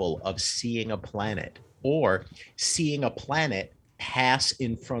capable of seeing a planet or seeing a planet pass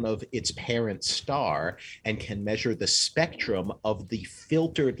in front of its parent star and can measure the spectrum of the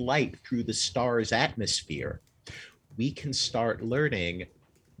filtered light through the star's atmosphere, we can start learning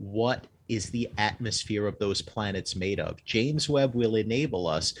what is the atmosphere of those planets made of. James Webb will enable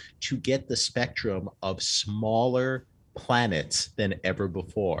us to get the spectrum of smaller planets than ever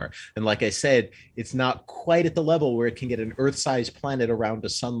before. And like I said, it's not quite at the level where it can get an Earth-sized planet around a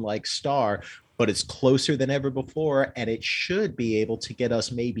sun-like star, but it's closer than ever before, and it should be able to get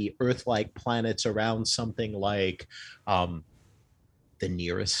us maybe Earth-like planets around something like the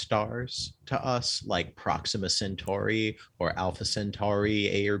nearest stars to us, like Proxima Centauri or Alpha Centauri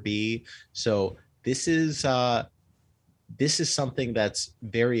A or B. So this is something that's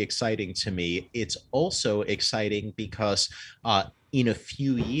very exciting to me. It's also exciting because in a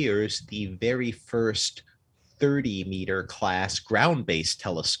few years, the very first 30-meter class ground-based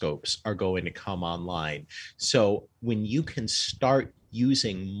telescopes are going to come online. So when you can start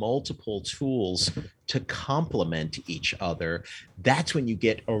using multiple tools to complement each other, that's when you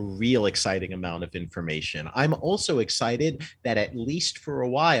get a real exciting amount of information. I'm also excited that at least for a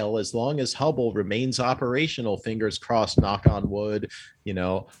while, as long as Hubble remains operational, fingers crossed, knock on wood,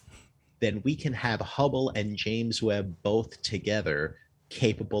 then we can have Hubble and James Webb both together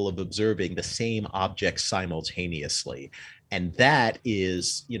capable of observing the same objects simultaneously. And that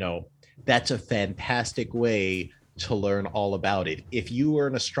is, that's a fantastic way to learn all about it. If you were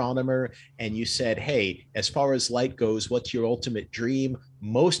an astronomer and you said, hey, as far as light goes, what's your ultimate dream?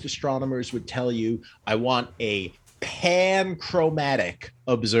 Most astronomers would tell you, I want a panchromatic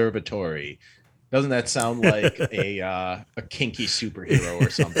observatory. Doesn't that sound like a kinky superhero or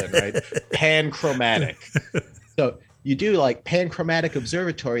something, right? Panchromatic. So you do like panchromatic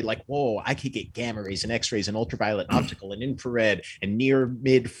observatory, like, whoa, I could get gamma rays and X-rays and ultraviolet, optical and infrared and near,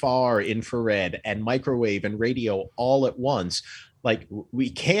 mid, far infrared and microwave and radio all at once. Like, we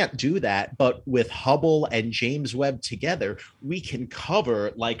can't do that, but with Hubble and James Webb together, we can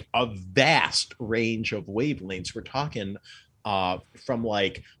cover like a vast range of wavelengths. We're talking from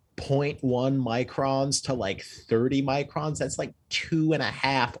like 0.1 microns to like 30 microns. That's like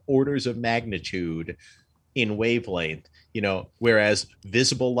 2.5 orders of magnitude in wavelength, whereas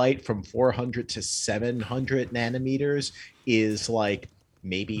visible light from 400 to 700 nanometers is like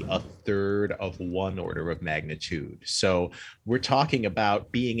maybe a third of 1 order of magnitude. So we're talking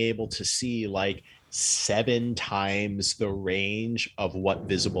about being able to see like 7 times the range of what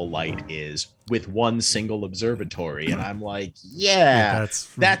visible light is with one single observatory. And I'm like,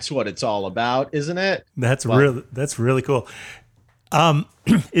 that's what it's all about, isn't it? That's really cool.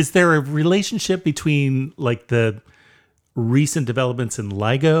 Is there a relationship between like the recent developments in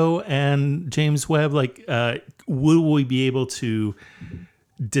LIGO and James Webb? Like, will we be able to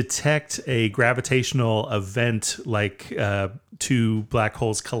detect a gravitational event like two black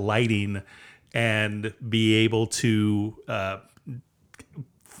holes colliding and be able to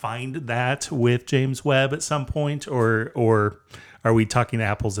find that with James Webb at some point, or are we talking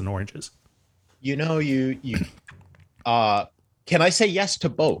apples and oranges? Can I say yes to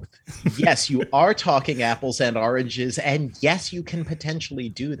both? Yes, you are talking apples and oranges, and yes, you can potentially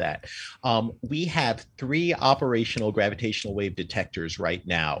do that. We have 3 operational gravitational wave detectors right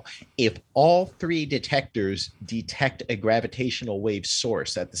now. If all 3 detectors detect a gravitational wave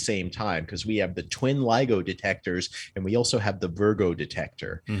source at the same time, because we have the twin LIGO detectors and we also have the Virgo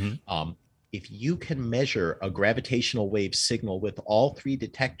detector. If you can measure a gravitational wave signal with all 3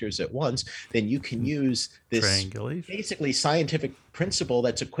 detectors at once, then you can use this basically scientific principle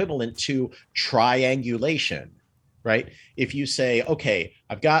that's equivalent to triangulation, right? If you say, okay,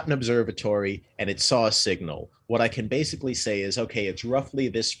 I've got an observatory and it saw a signal, what I can basically say is, okay, it's roughly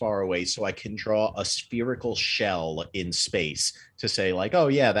this far away, so I can draw a spherical shell in space to say like, oh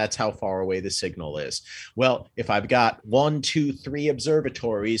yeah, that's how far away the signal is. Well, if I've got 1, 2, 3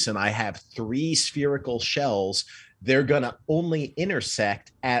 observatories and I have 3 spherical shells, they're gonna only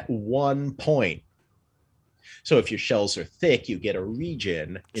intersect at 1 point. So if your shells are thick, you get a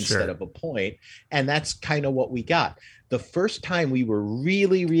region instead of a point. And that's kind of what we got. The first time we were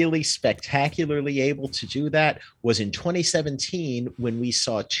really, really spectacularly able to do that was in 2017 when we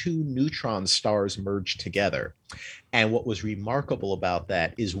saw 2 neutron stars merge together. And what was remarkable about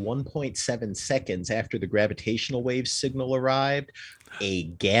that is 1.7 seconds after the gravitational wave signal arrived, a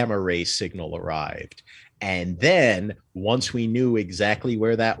gamma ray signal arrived. And then once we knew exactly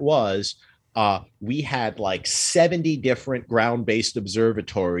where that was, we had like 70 different ground-based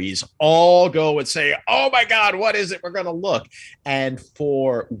observatories all go and say, oh my God, what is it? We're going to look. And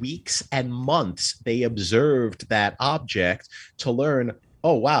for weeks and months, they observed that object to learn,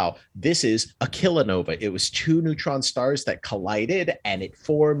 oh, wow, this is a kilonova. It was 2 neutron stars that collided and it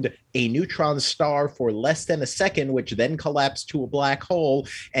formed a neutron star for less than a second, which then collapsed to a black hole,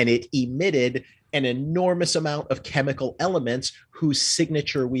 and it emitted an enormous amount of chemical elements whose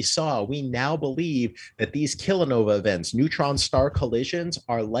signature we saw. We now believe that these kilonova events, neutron star collisions,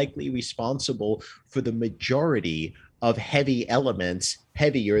 are likely responsible for the majority of heavy elements,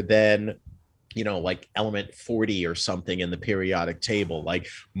 heavier than, like element 40 or something in the periodic table. Like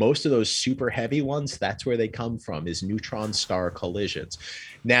most of those super heavy ones, that's where they come from, is neutron star collisions.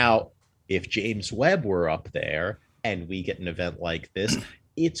 Now, if James Webb were up there and we get an event like this,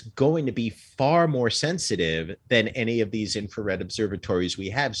 it's going to be far more sensitive than any of these infrared observatories we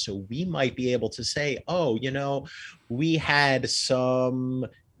have. So we might be able to say, oh, we had some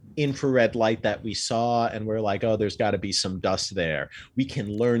infrared light that we saw and we're like, oh, there's got to be some dust there. We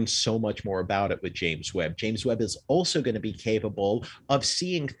can learn so much more about it with James Webb. James Webb is also going to be capable of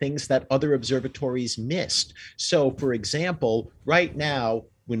seeing things that other observatories missed. So for example, right now,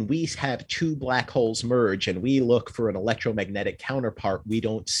 when we have 2 black holes merge and we look for an electromagnetic counterpart, we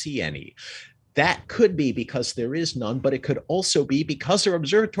don't see any. That could be because there is none, but it could also be because our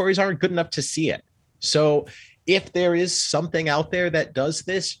observatories aren't good enough to see it. So if there is something out there that does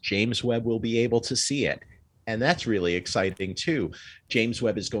this, James Webb will be able to see it. And that's really exciting too. James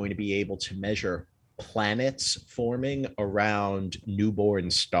Webb is going to be able to measure planets forming around newborn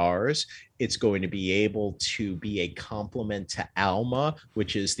stars. It's going to be able to be a complement to ALMA,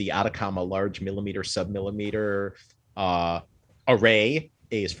 which is the Atacama Large Millimeter Submillimeter Array.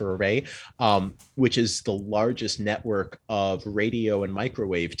 A is for array, which is the largest network of radio and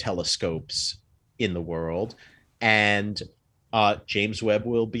microwave telescopes in the world. And James Webb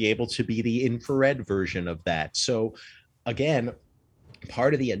will be able to be the infrared version of that. So again,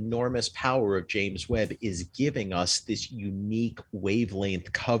 part of the enormous power of James Webb is giving us this unique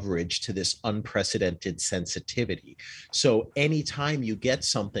wavelength coverage to this unprecedented sensitivity. So anytime you get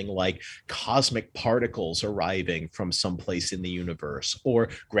something like cosmic particles arriving from someplace in the universe, or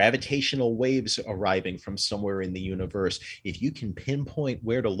gravitational waves arriving from somewhere in the universe, if you can pinpoint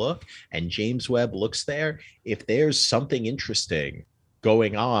where to look and James Webb looks there, if there's something interesting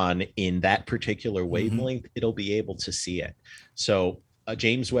going on in that particular wavelength, it'll be able to see it. So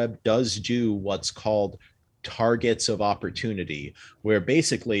James Webb does do what's called targets of opportunity, where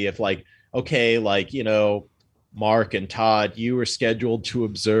basically if like, okay, like, you know, Mark and Todd, you were scheduled to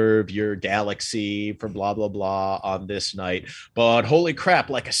observe your galaxy for blah, blah, blah on this night, but holy crap,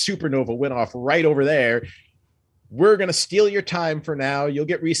 like a supernova went off right over there. We're going to steal your time for now. You'll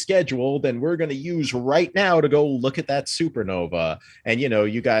get rescheduled, and we're going to use right now to go look at that supernova. And, you know,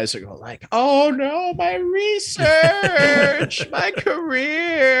 you guys are going like, oh no, my research, my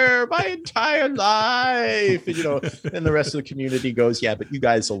career, my entire life. And, you know, and the rest of the community goes, yeah, but you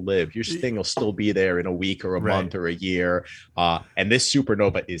guys will live. Your thing will still be there in a week or a month or a year. And this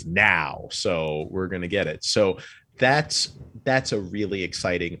supernova is now. So we're going to get it. So that's a really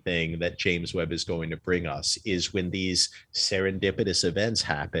exciting thing that James Webb is going to bring us, is when these serendipitous events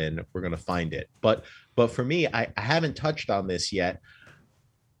happen, we're going to find it. But for me, I haven't touched on this yet.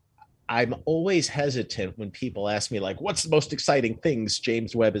 I'm always hesitant when people ask me, like, what's the most exciting things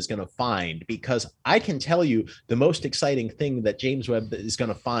James Webb is going to find? Because I can tell you the most exciting thing that James Webb is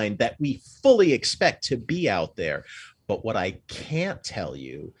going to find that we fully expect to be out there. But what I can't tell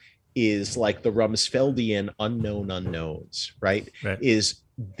you is like the Rumsfeldian unknown unknowns, right? Is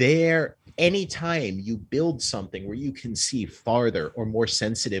there anytime you build something where you can see farther or more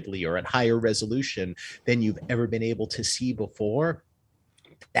sensitively or at higher resolution than you've ever been able to see before?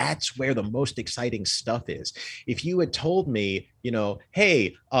 That's where the most exciting stuff is. If you had told me, you know,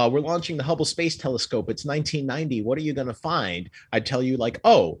 hey, we're launching the Hubble Space Telescope, it's 1990, what are you going to find? I'd tell you like,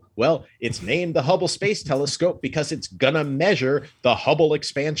 oh, well, it's named the Hubble Space Telescope because it's going to measure the Hubble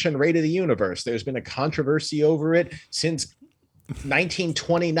expansion rate of the universe. There's been a controversy over it since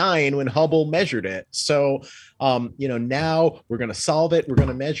 1929 when Hubble measured it. So, you know, now we're going to solve it. We're going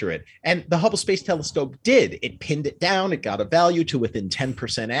to measure it. And the Hubble Space Telescope did. It pinned it down. It got a value to within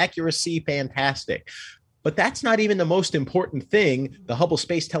 10% accuracy. Fantastic. But that's not even the most important thing the Hubble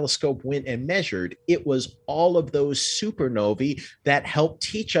Space Telescope went and measured. It was all of those supernovae that helped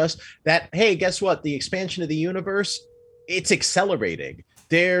teach us that, hey, guess what? The expansion of the universe, it's accelerating.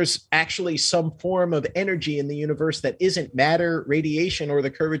 There's actually some form of energy in the universe that isn't matter, radiation, or the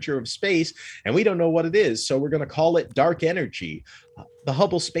curvature of space, and we don't know what it is. So we're going to call it dark energy. The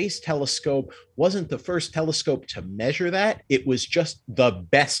Hubble Space Telescope wasn't the first telescope to measure that. It was just the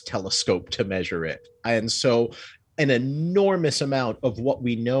best telescope to measure it. And so an enormous amount of what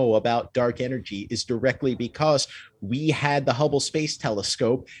we know about dark energy is directly because we had the Hubble Space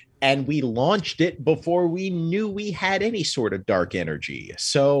Telescope and we launched it before we knew we had any sort of dark energy.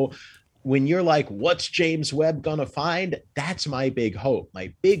 So when you're like, what's James Webb gonna find? That's my big hope.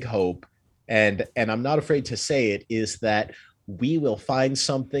 My big hope, and I'm not afraid to say it, is that we will find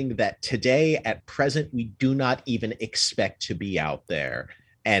something that today, at present, we do not even expect to be out there.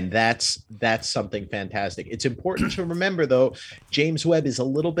 And that's something fantastic. It's important to remember, though, James Webb is a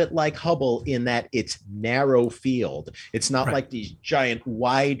little bit like Hubble in that it's narrow field. It's not like these giant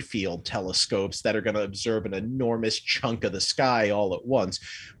wide field telescopes that are going to observe an enormous chunk of the sky all at once.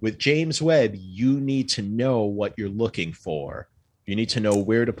 With James Webb, you need to know what you're looking for. You need to know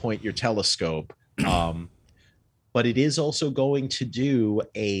where to point your telescope. But it is also going to do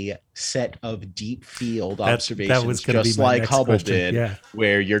a set of deep field observations, just like Hubble did,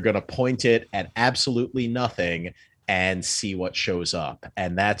 where you're going to point it at absolutely nothing and see what shows up.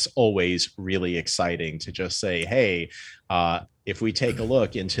 And that's always really exciting to just say, hey, if we take a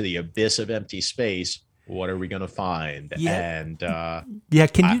look into the abyss of empty space, what are we going to find? And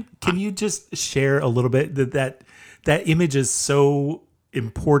can you just share a little bit that image is so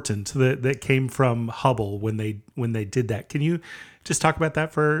important that came from Hubble when they did that? Can you just talk about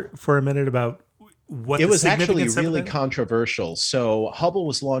that for a minute, about what It the was actually significance of really it? controversial. So Hubble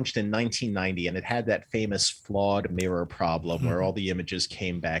was launched in 1990, and it had that famous flawed mirror problem where all the images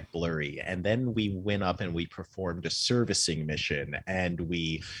came back blurry. And then we went up and we performed a servicing mission, and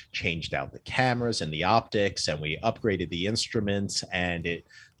we changed out the cameras and the optics, and we upgraded the instruments, and it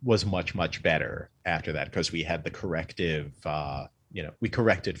was much, much better after that because we had the corrective, we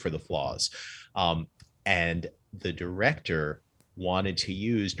corrected for the flaws. And the director wanted to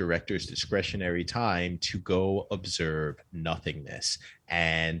use director's discretionary time to go observe nothingness.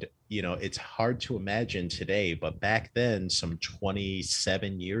 And, it's hard to imagine today, but back then, some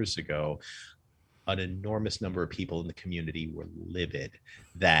 27 years ago, an enormous number of people in the community were livid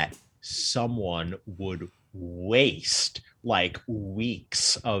that someone would waste like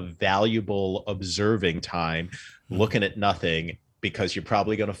weeks of valuable observing time looking at nothing because you're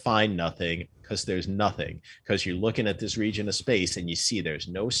probably going to find nothing because there's nothing, because you're looking at this region of space and you see there's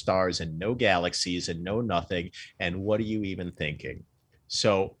no stars and no galaxies and no nothing. And what are you even thinking?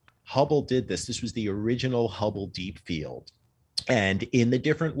 So Hubble did this. This was the original Hubble Deep Field. And in the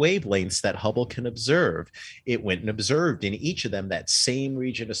different wavelengths that Hubble can observe, it went and observed in each of them that same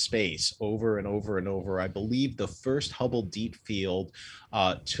region of space over and over and over. I believe the first Hubble Deep Field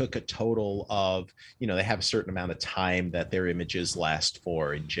took a total of, they have a certain amount of time that their images last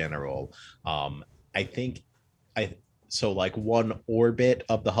for in general. So like one orbit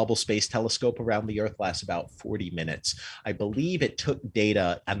of the Hubble Space Telescope around the Earth lasts about 40 minutes. I believe it took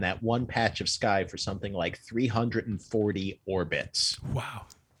data on that one patch of sky for something like 340 orbits. Wow.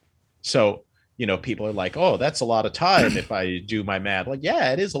 So, people are like, oh, that's a lot of time if I do my math. Like,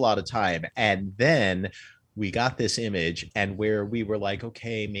 yeah, it is a lot of time. And then we got this image and where we were like,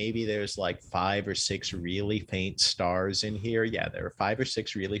 okay, maybe there's like 5 or 6 really faint stars in here. Yeah, there are 5 or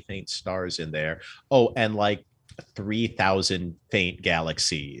 6 really faint stars in there. Oh, and like 3,000 faint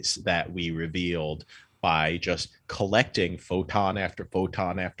galaxies that we revealed by just collecting photon after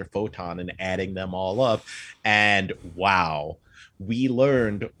photon after photon and adding them all up. And wow, we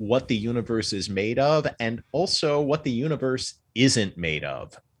learned what the universe is made of and also what the universe isn't made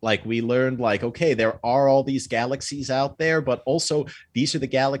of. Like we learned like, okay, there are all these galaxies out there, but also these are the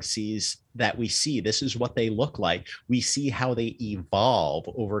galaxies that we see. This is what they look like. We see how they evolve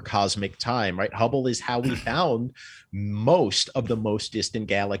over cosmic time, right? Hubble is how we found most of the most distant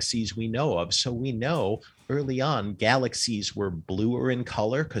galaxies we know of. So we know early on, galaxies were bluer in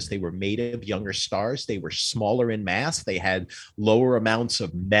color because they were made of younger stars. They were smaller in mass. They had lower amounts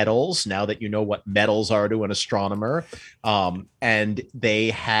of metals, now that you know what metals are to an astronomer. And they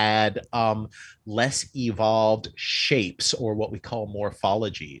had less evolved shapes, or what we call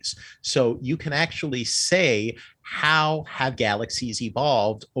morphologies. So you can actually say, how have galaxies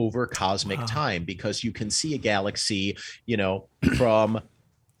evolved over cosmic time? Because you can see a galaxy, from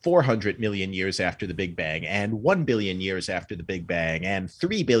 400 million years after the Big Bang, and 1 billion years after the Big Bang, and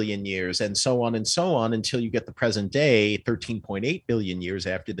 3 billion years, and so on until you get the present day, 13.8 billion years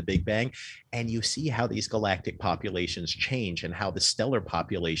after the Big Bang. And you see how these galactic populations change and how the stellar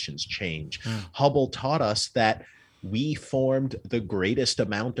populations change. Hubble taught us that we formed the greatest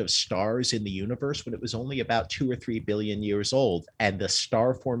amount of stars in the universe when it was only about 2 or 3 billion years old. And the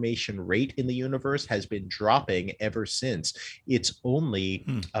star formation rate in the universe has been dropping ever since. It's only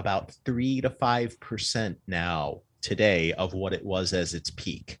about 3 to 5% now today of what it was as its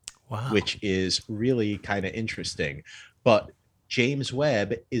peak, which is really kind of interesting. But James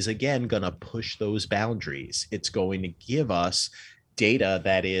Webb is again going to push those boundaries. It's going to give us data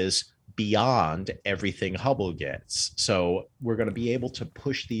that is beyond everything Hubble gets. So we're going to be able to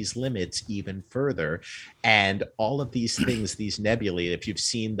push these limits even further. And all of these things, these nebulae, if you've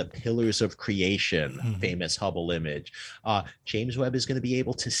seen the Pillars of Creation, famous Hubble image, James Webb is going to be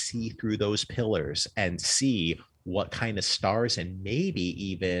able to see through those pillars and see what kind of stars and maybe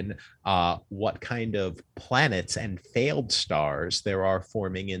even what kind of planets and failed stars there are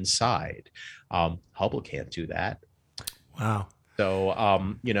forming inside. Hubble can't do that. Wow.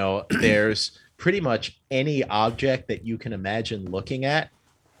 So, there's pretty much any object that you can imagine looking at.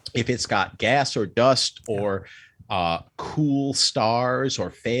 If it's got gas or dust or cool stars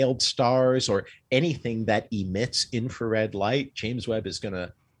or failed stars or anything that emits infrared light, James Webb is going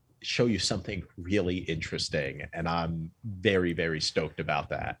to show you something really interesting. And I'm very, very stoked about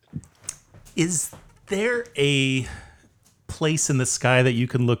that. Is there a place in the sky that you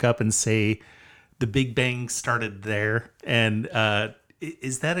can look up and say, the Big Bang started there, and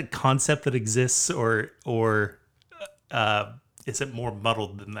is that a concept that exists, or is it more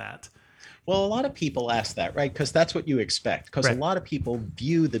muddled than that? Well, a lot of people ask that, right? Because that's what you expect. Because Right. a lot of people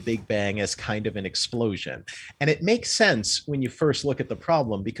view the Big Bang as kind of an explosion. And it makes sense when you first look at the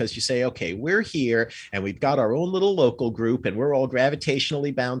problem, because you say, okay, we're here and we've got our own little local group and we're all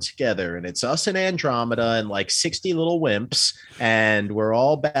gravitationally bound together. And it's us and Andromeda and like 60 little wimps. And we're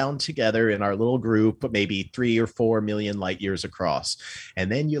all bound together in our little group, maybe 3 or 4 million light years across.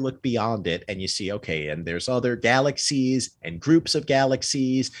 And then you look beyond it and you see, okay, and there's other galaxies and groups of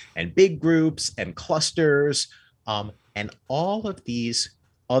galaxies and big groups and clusters, and all of these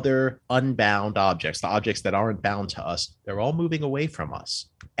other unbound objects, the objects that aren't bound to us, they're all moving away from us.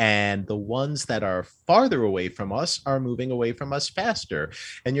 And the ones that are farther away from us are moving away from us faster.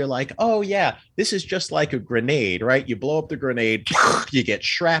 And you're like, oh, yeah, this is just like a grenade, right? You blow up the grenade, you get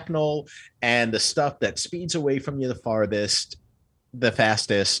shrapnel, and the stuff that speeds away from you the fastest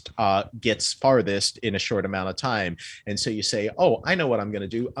gets farthest in a short amount of time. And so you say, oh, I know what I'm going to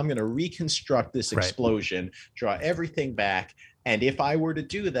do. I'm going to reconstruct this Right. explosion, draw everything back. And if I were to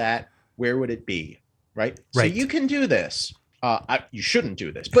do that, where would it be? Right. So Right. you can do this. You shouldn't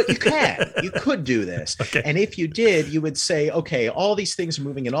do this, but you can. You could do this. Okay. And if you did, you would say, okay, all these things are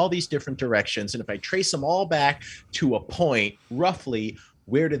moving in all these different directions. And if I trace them all back to a point, roughly,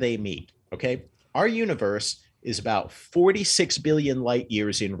 where do they meet? Okay. Our universe is about 46 billion light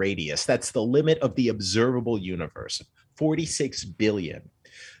years in radius. That's the limit of the observable universe, 46 billion.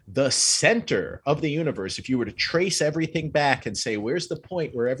 The center of the universe, if you were to trace everything back and say, where's the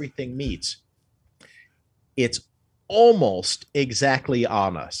point where everything meets? It's almost exactly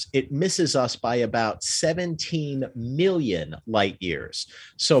on us. It misses us by about 17 million light years.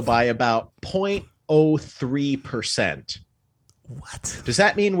 So by about 0.03%. What? Does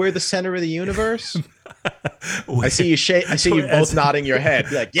that mean we're the center of the universe? I see you I see you both nodding your head.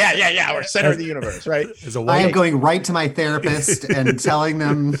 You're like, yeah, we're center of the universe, right? As a I white, am going right to my therapist and telling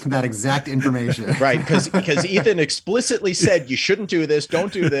them that exact information. Right, because Ethan explicitly said you shouldn't do this,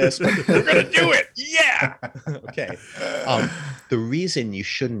 don't do this, but we're gonna do it. Yeah. Okay. The reason you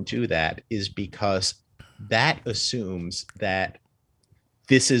shouldn't do that is because that assumes that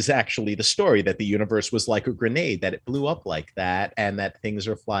this is actually the story, that the universe was like a grenade, that it blew up like that, and that things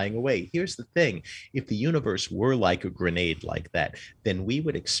are flying away. Here's the thing. If the universe were like a grenade like that, then we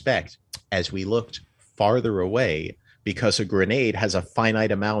would expect, as we looked farther away, because a grenade has a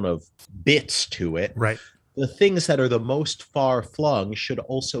finite amount of bits to it, right. the things that are the most far flung should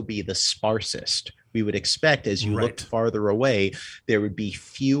also be the sparsest. We would expect, as you looked farther away, there would be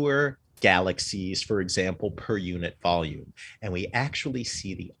fewer galaxies, for example, per unit volume. And we actually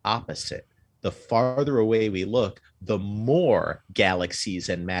see the opposite. The farther away we look, the more galaxies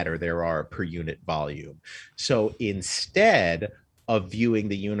and matter there are per unit volume. So instead of viewing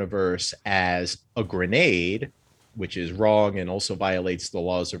the universe as a grenade, which is wrong and also violates the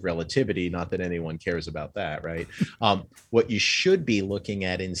laws of relativity, not that anyone cares about that, right? What you should be looking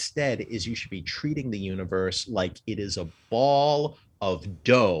at instead is you should be treating the universe like it is a ball of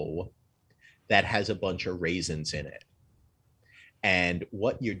dough that has a bunch of raisins in it. And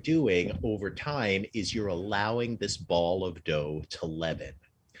what you're doing over time is you're allowing this ball of dough to leaven.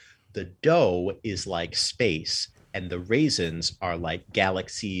 The dough is like space, and the raisins are like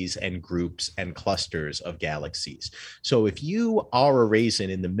galaxies and groups and clusters of galaxies. So if you are a raisin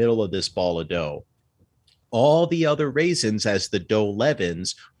in the middle of this ball of dough, all the other raisins, as the dough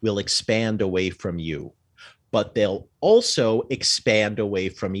leavens, will expand away from you, but they'll also expand away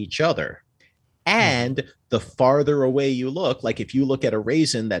from each other. And the farther away you look, like if you look at a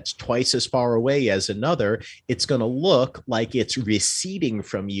raisin that's twice as far away as another, it's going to look like it's receding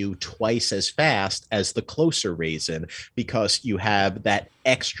from you twice as fast as the closer raisin, because you have that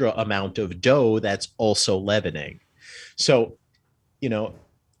extra amount of dough that's also leavening. So, you know,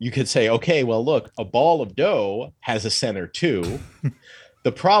 you could say, okay, well, look, a ball of dough has a center too.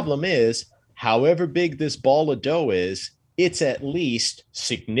 The problem is, however big this ball of dough is, it's at least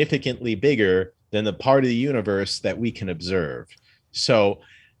significantly bigger than the part of the universe that we can observe. So,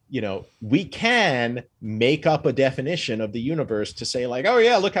 you know, we can make up a definition of the universe to say like, oh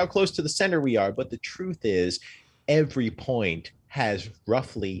yeah, look how close to the center we are. But the truth is, every point has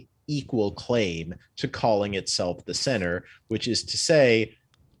roughly equal claim to calling itself the center, which is to say,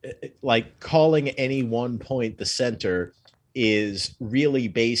 like, calling any one point the center is really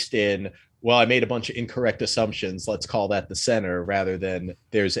based in, well, I made a bunch of incorrect assumptions, let's call that the center, rather than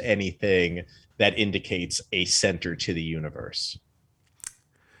there's anything that indicates a center to the universe.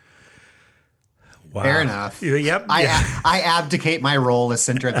 Wow. Fair enough. Yep. I abdicate my role as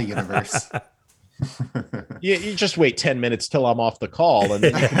center of the universe. You just wait 10 minutes till I'm off the call, and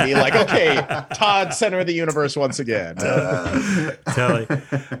then you can be like, okay, Todd, center of the universe once again. Totally.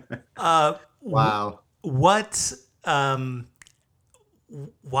 Wow. What?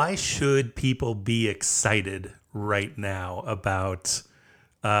 Why should people be excited right now about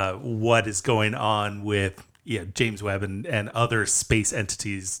what is going on with James Webb and other space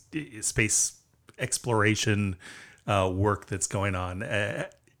entities, space exploration work that's going on?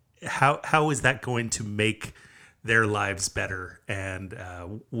 How is that going to make their lives better, and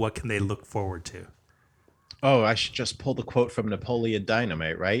what can they look forward to? Oh, I should just pull the quote from Napoleon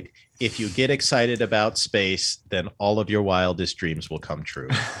Dynamite, right? If you get excited about space, then all of your wildest dreams will come true.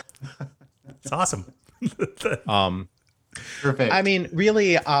 It's awesome. Um, Perfect. I mean,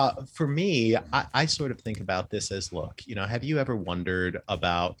 really, for me, I sort of think about this as, look, have you ever wondered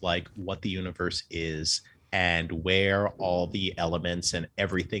about like what the universe is and where all the elements and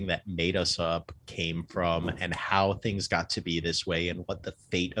everything that made us up came from and how things got to be this way and what the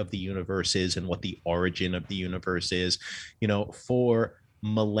fate of the universe is and what the origin of the universe is, for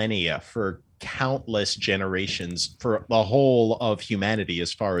millennia, for countless generations, for the whole of humanity,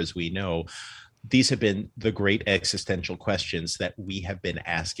 as far as we know. These have been the great existential questions that we have been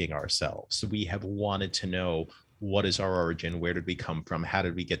asking ourselves. We have wanted to know, what is our origin? Where did we come from? How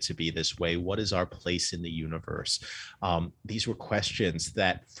did we get to be this way? What is our place in the universe? These were questions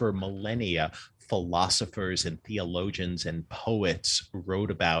that for millennia, philosophers and theologians and poets wrote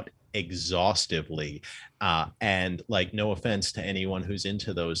about exhaustively. And like, no offense to anyone who's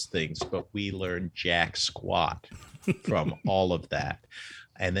into those things, but we learned jack squat from all of that.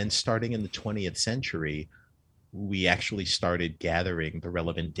 And then starting in the 20th century, we actually started gathering the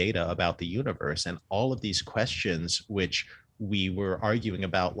relevant data about the universe, and all of these questions, which we were arguing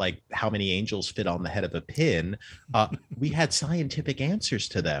about, like how many angels fit on the head of a pin, we had scientific answers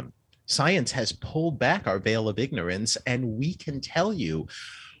to them. Science has pulled back our veil of ignorance, and we can tell you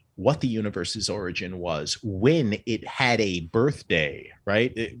what the universe's origin was, when it had a birthday,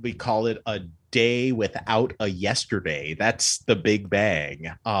 right? We call it a day without a yesterday. That's the Big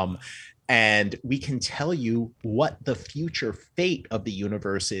Bang. And we can tell you what the future fate of the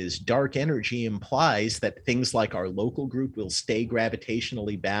universe is. Dark energy implies that things like our local group will stay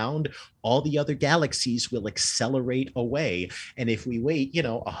gravitationally bound. All the other galaxies will accelerate away. And if we wait,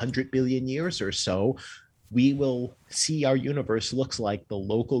 100 billion years or so, we will see our universe looks like the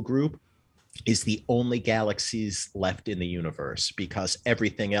local group is the only galaxies left in the universe, because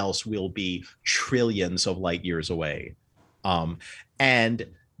everything else will be trillions of light years away. And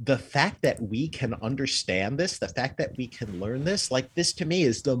the fact that we can understand this, the fact that we can learn this, like, this to me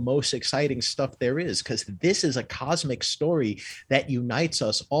is the most exciting stuff there is, because this is a cosmic story that unites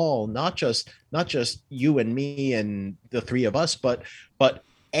us all, not just you and me and the three of us, but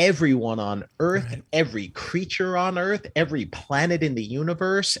everyone on Earth, right. Every creature on Earth, every planet in the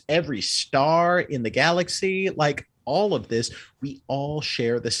universe, every star in the galaxy, like all of this, we all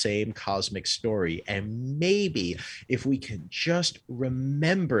share the same cosmic story. And maybe if we can just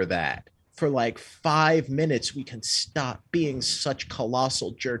remember that for like 5 minutes, we can stop being such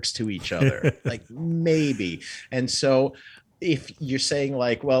colossal jerks to each other. Like, maybe. And so if you're saying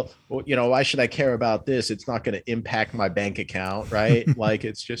like, well, why should I care about this? It's not going to impact my bank account, right? Like,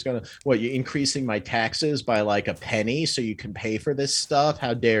 it's just going to, you're increasing my taxes by like a penny so you can pay for this stuff?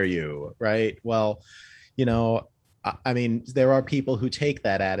 How dare you, right? Well, I mean, there are people who take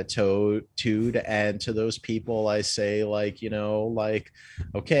that attitude, and to those people I say, like,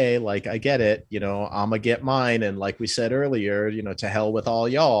 okay, like, I get it, I'm gonna get mine, and like we said earlier, to hell with all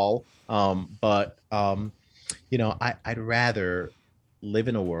y'all. But I'd rather live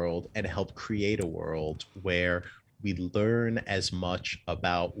in a world and help create a world where we learn as much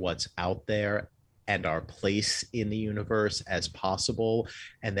about what's out there and our place in the universe as possible,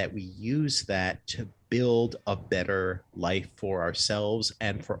 and that we use that to build a better life for ourselves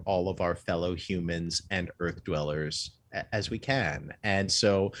and for all of our fellow humans and earth dwellers as we can. And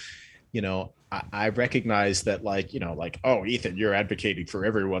so, I recognize that, like, oh, Ethan, you're advocating for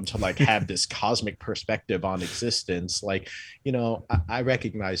everyone to like have this cosmic perspective on existence. Like, I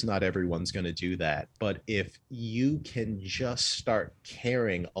recognize not everyone's going to do that. But if you can just start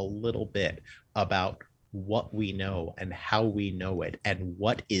caring a little bit about what we know and how we know it and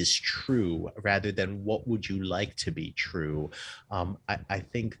what is true, rather than what would you like to be true, I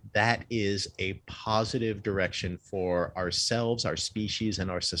think that is a positive direction for ourselves, our species,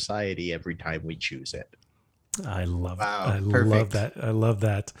 and our society every time we choose it. I love it. Wow, I perfect. love that. I love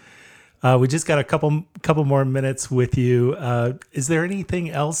that. We just got a couple more minutes with you. Is there anything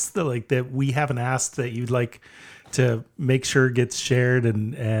else that we haven't asked that you'd like to make sure gets shared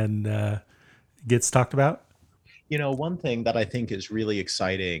and gets talked about? One thing that I think is really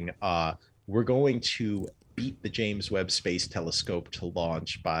exciting, we're going to beat the James Webb Space Telescope to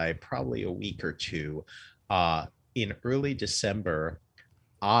launch by probably a week or two. In early December,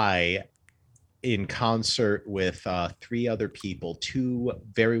 I, in concert with three other people, two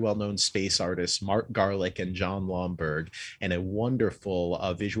very well-known space artists, Mark Garlick and John Lomberg, and a wonderful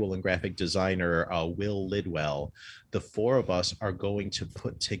visual and graphic designer, Will Lidwell. The four of us are going to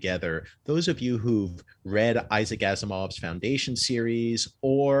put together, those of you who've read Isaac Asimov's Foundation series,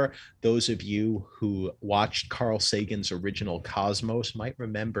 or those of you who watched Carl Sagan's original Cosmos might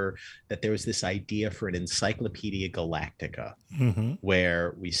remember that there was this idea for an Encyclopedia Galactica,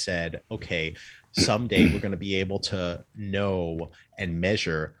 where we said, okay, someday we're going to be able to know and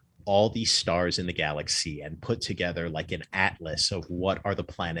measure all these stars in the galaxy and put together like an atlas of what are the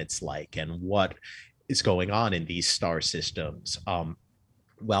planets like and what is going on in these star systems.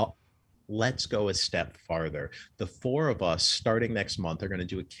 Well, let's go a step farther. The four of us, starting next month, are going to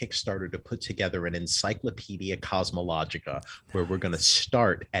do a Kickstarter to put together an Encyclopedia Cosmologica, where we're going to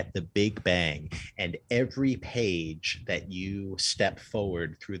start at the Big Bang. And every page that you step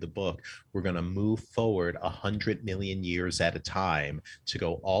forward through the book, we're going to move forward 100 million years at a time to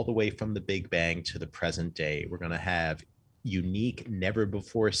go all the way from the Big Bang to the present day. We're going to have unique, never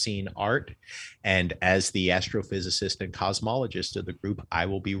before seen art. And as the astrophysicist and cosmologist of the group, I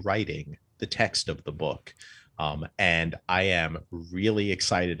will be writing the text of the book. And I am really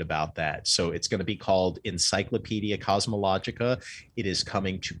excited about that. So it's going to be called Encyclopedia Cosmologica. It is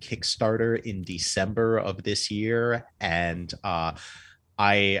coming to Kickstarter in December of this year. And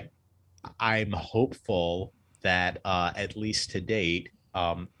I'm hopeful that at least to date,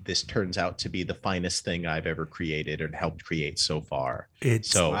 this turns out to be the finest thing I've ever created and helped create so far.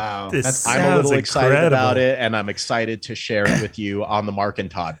 Wow. I'm a little excited about it, and I'm excited to share it with you on the Mark and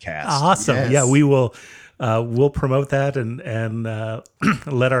Toddcast. Awesome. Yes. Yeah, we will. We'll promote that and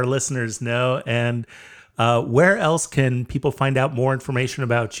let our listeners know. And where else can people find out more information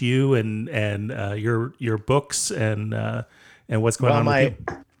about you and your books and what's going on with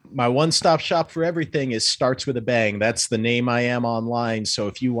you? My one-stop shop for everything is Starts With a Bang. That's the name I am online. So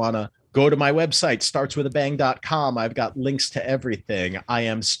if you want to go to my website, startswithabang.com, I've got links to everything. I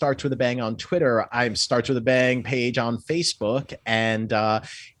am Starts With a Bang on Twitter. I'm Starts With a Bang page on Facebook. And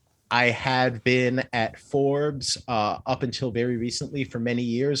I had been at Forbes up until very recently for many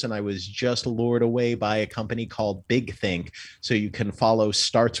years, and I was just lured away by a company called Big Think. So you can follow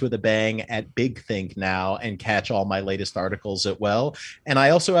Starts With a Bang at Big Think now and catch all my latest articles as well. And I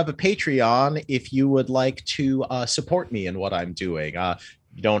also have a Patreon if you would like to support me in what I'm doing.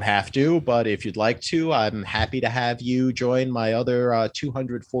 You don't have to, but if you'd like to, I'm happy to have you join my other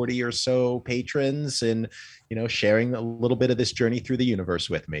 240 or so patrons and, sharing a little bit of this journey through the universe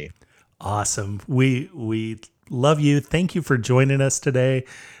with me. Awesome. We love you. Thank you for joining us today.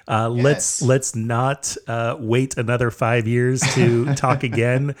 Yes. Let's not wait another 5 years to talk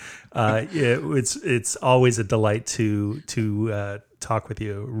again. It's always a delight to talk with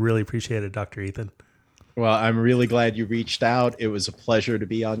you. Really appreciate it, Dr. Ethan. Well, I'm really glad you reached out. It was a pleasure to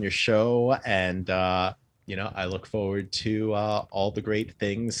be on your show. And, I look forward to all the great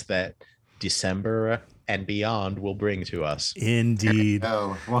things that December and beyond will bring to us. Indeed.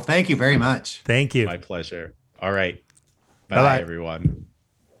 Oh, well, thank you very much. Thank you. My pleasure. All right. Bye-bye. Bye, everyone.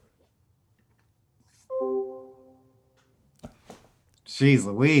 Jeez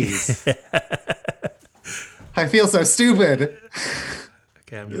Louise. I feel so stupid.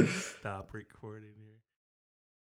 Okay, I'm going to stop recording.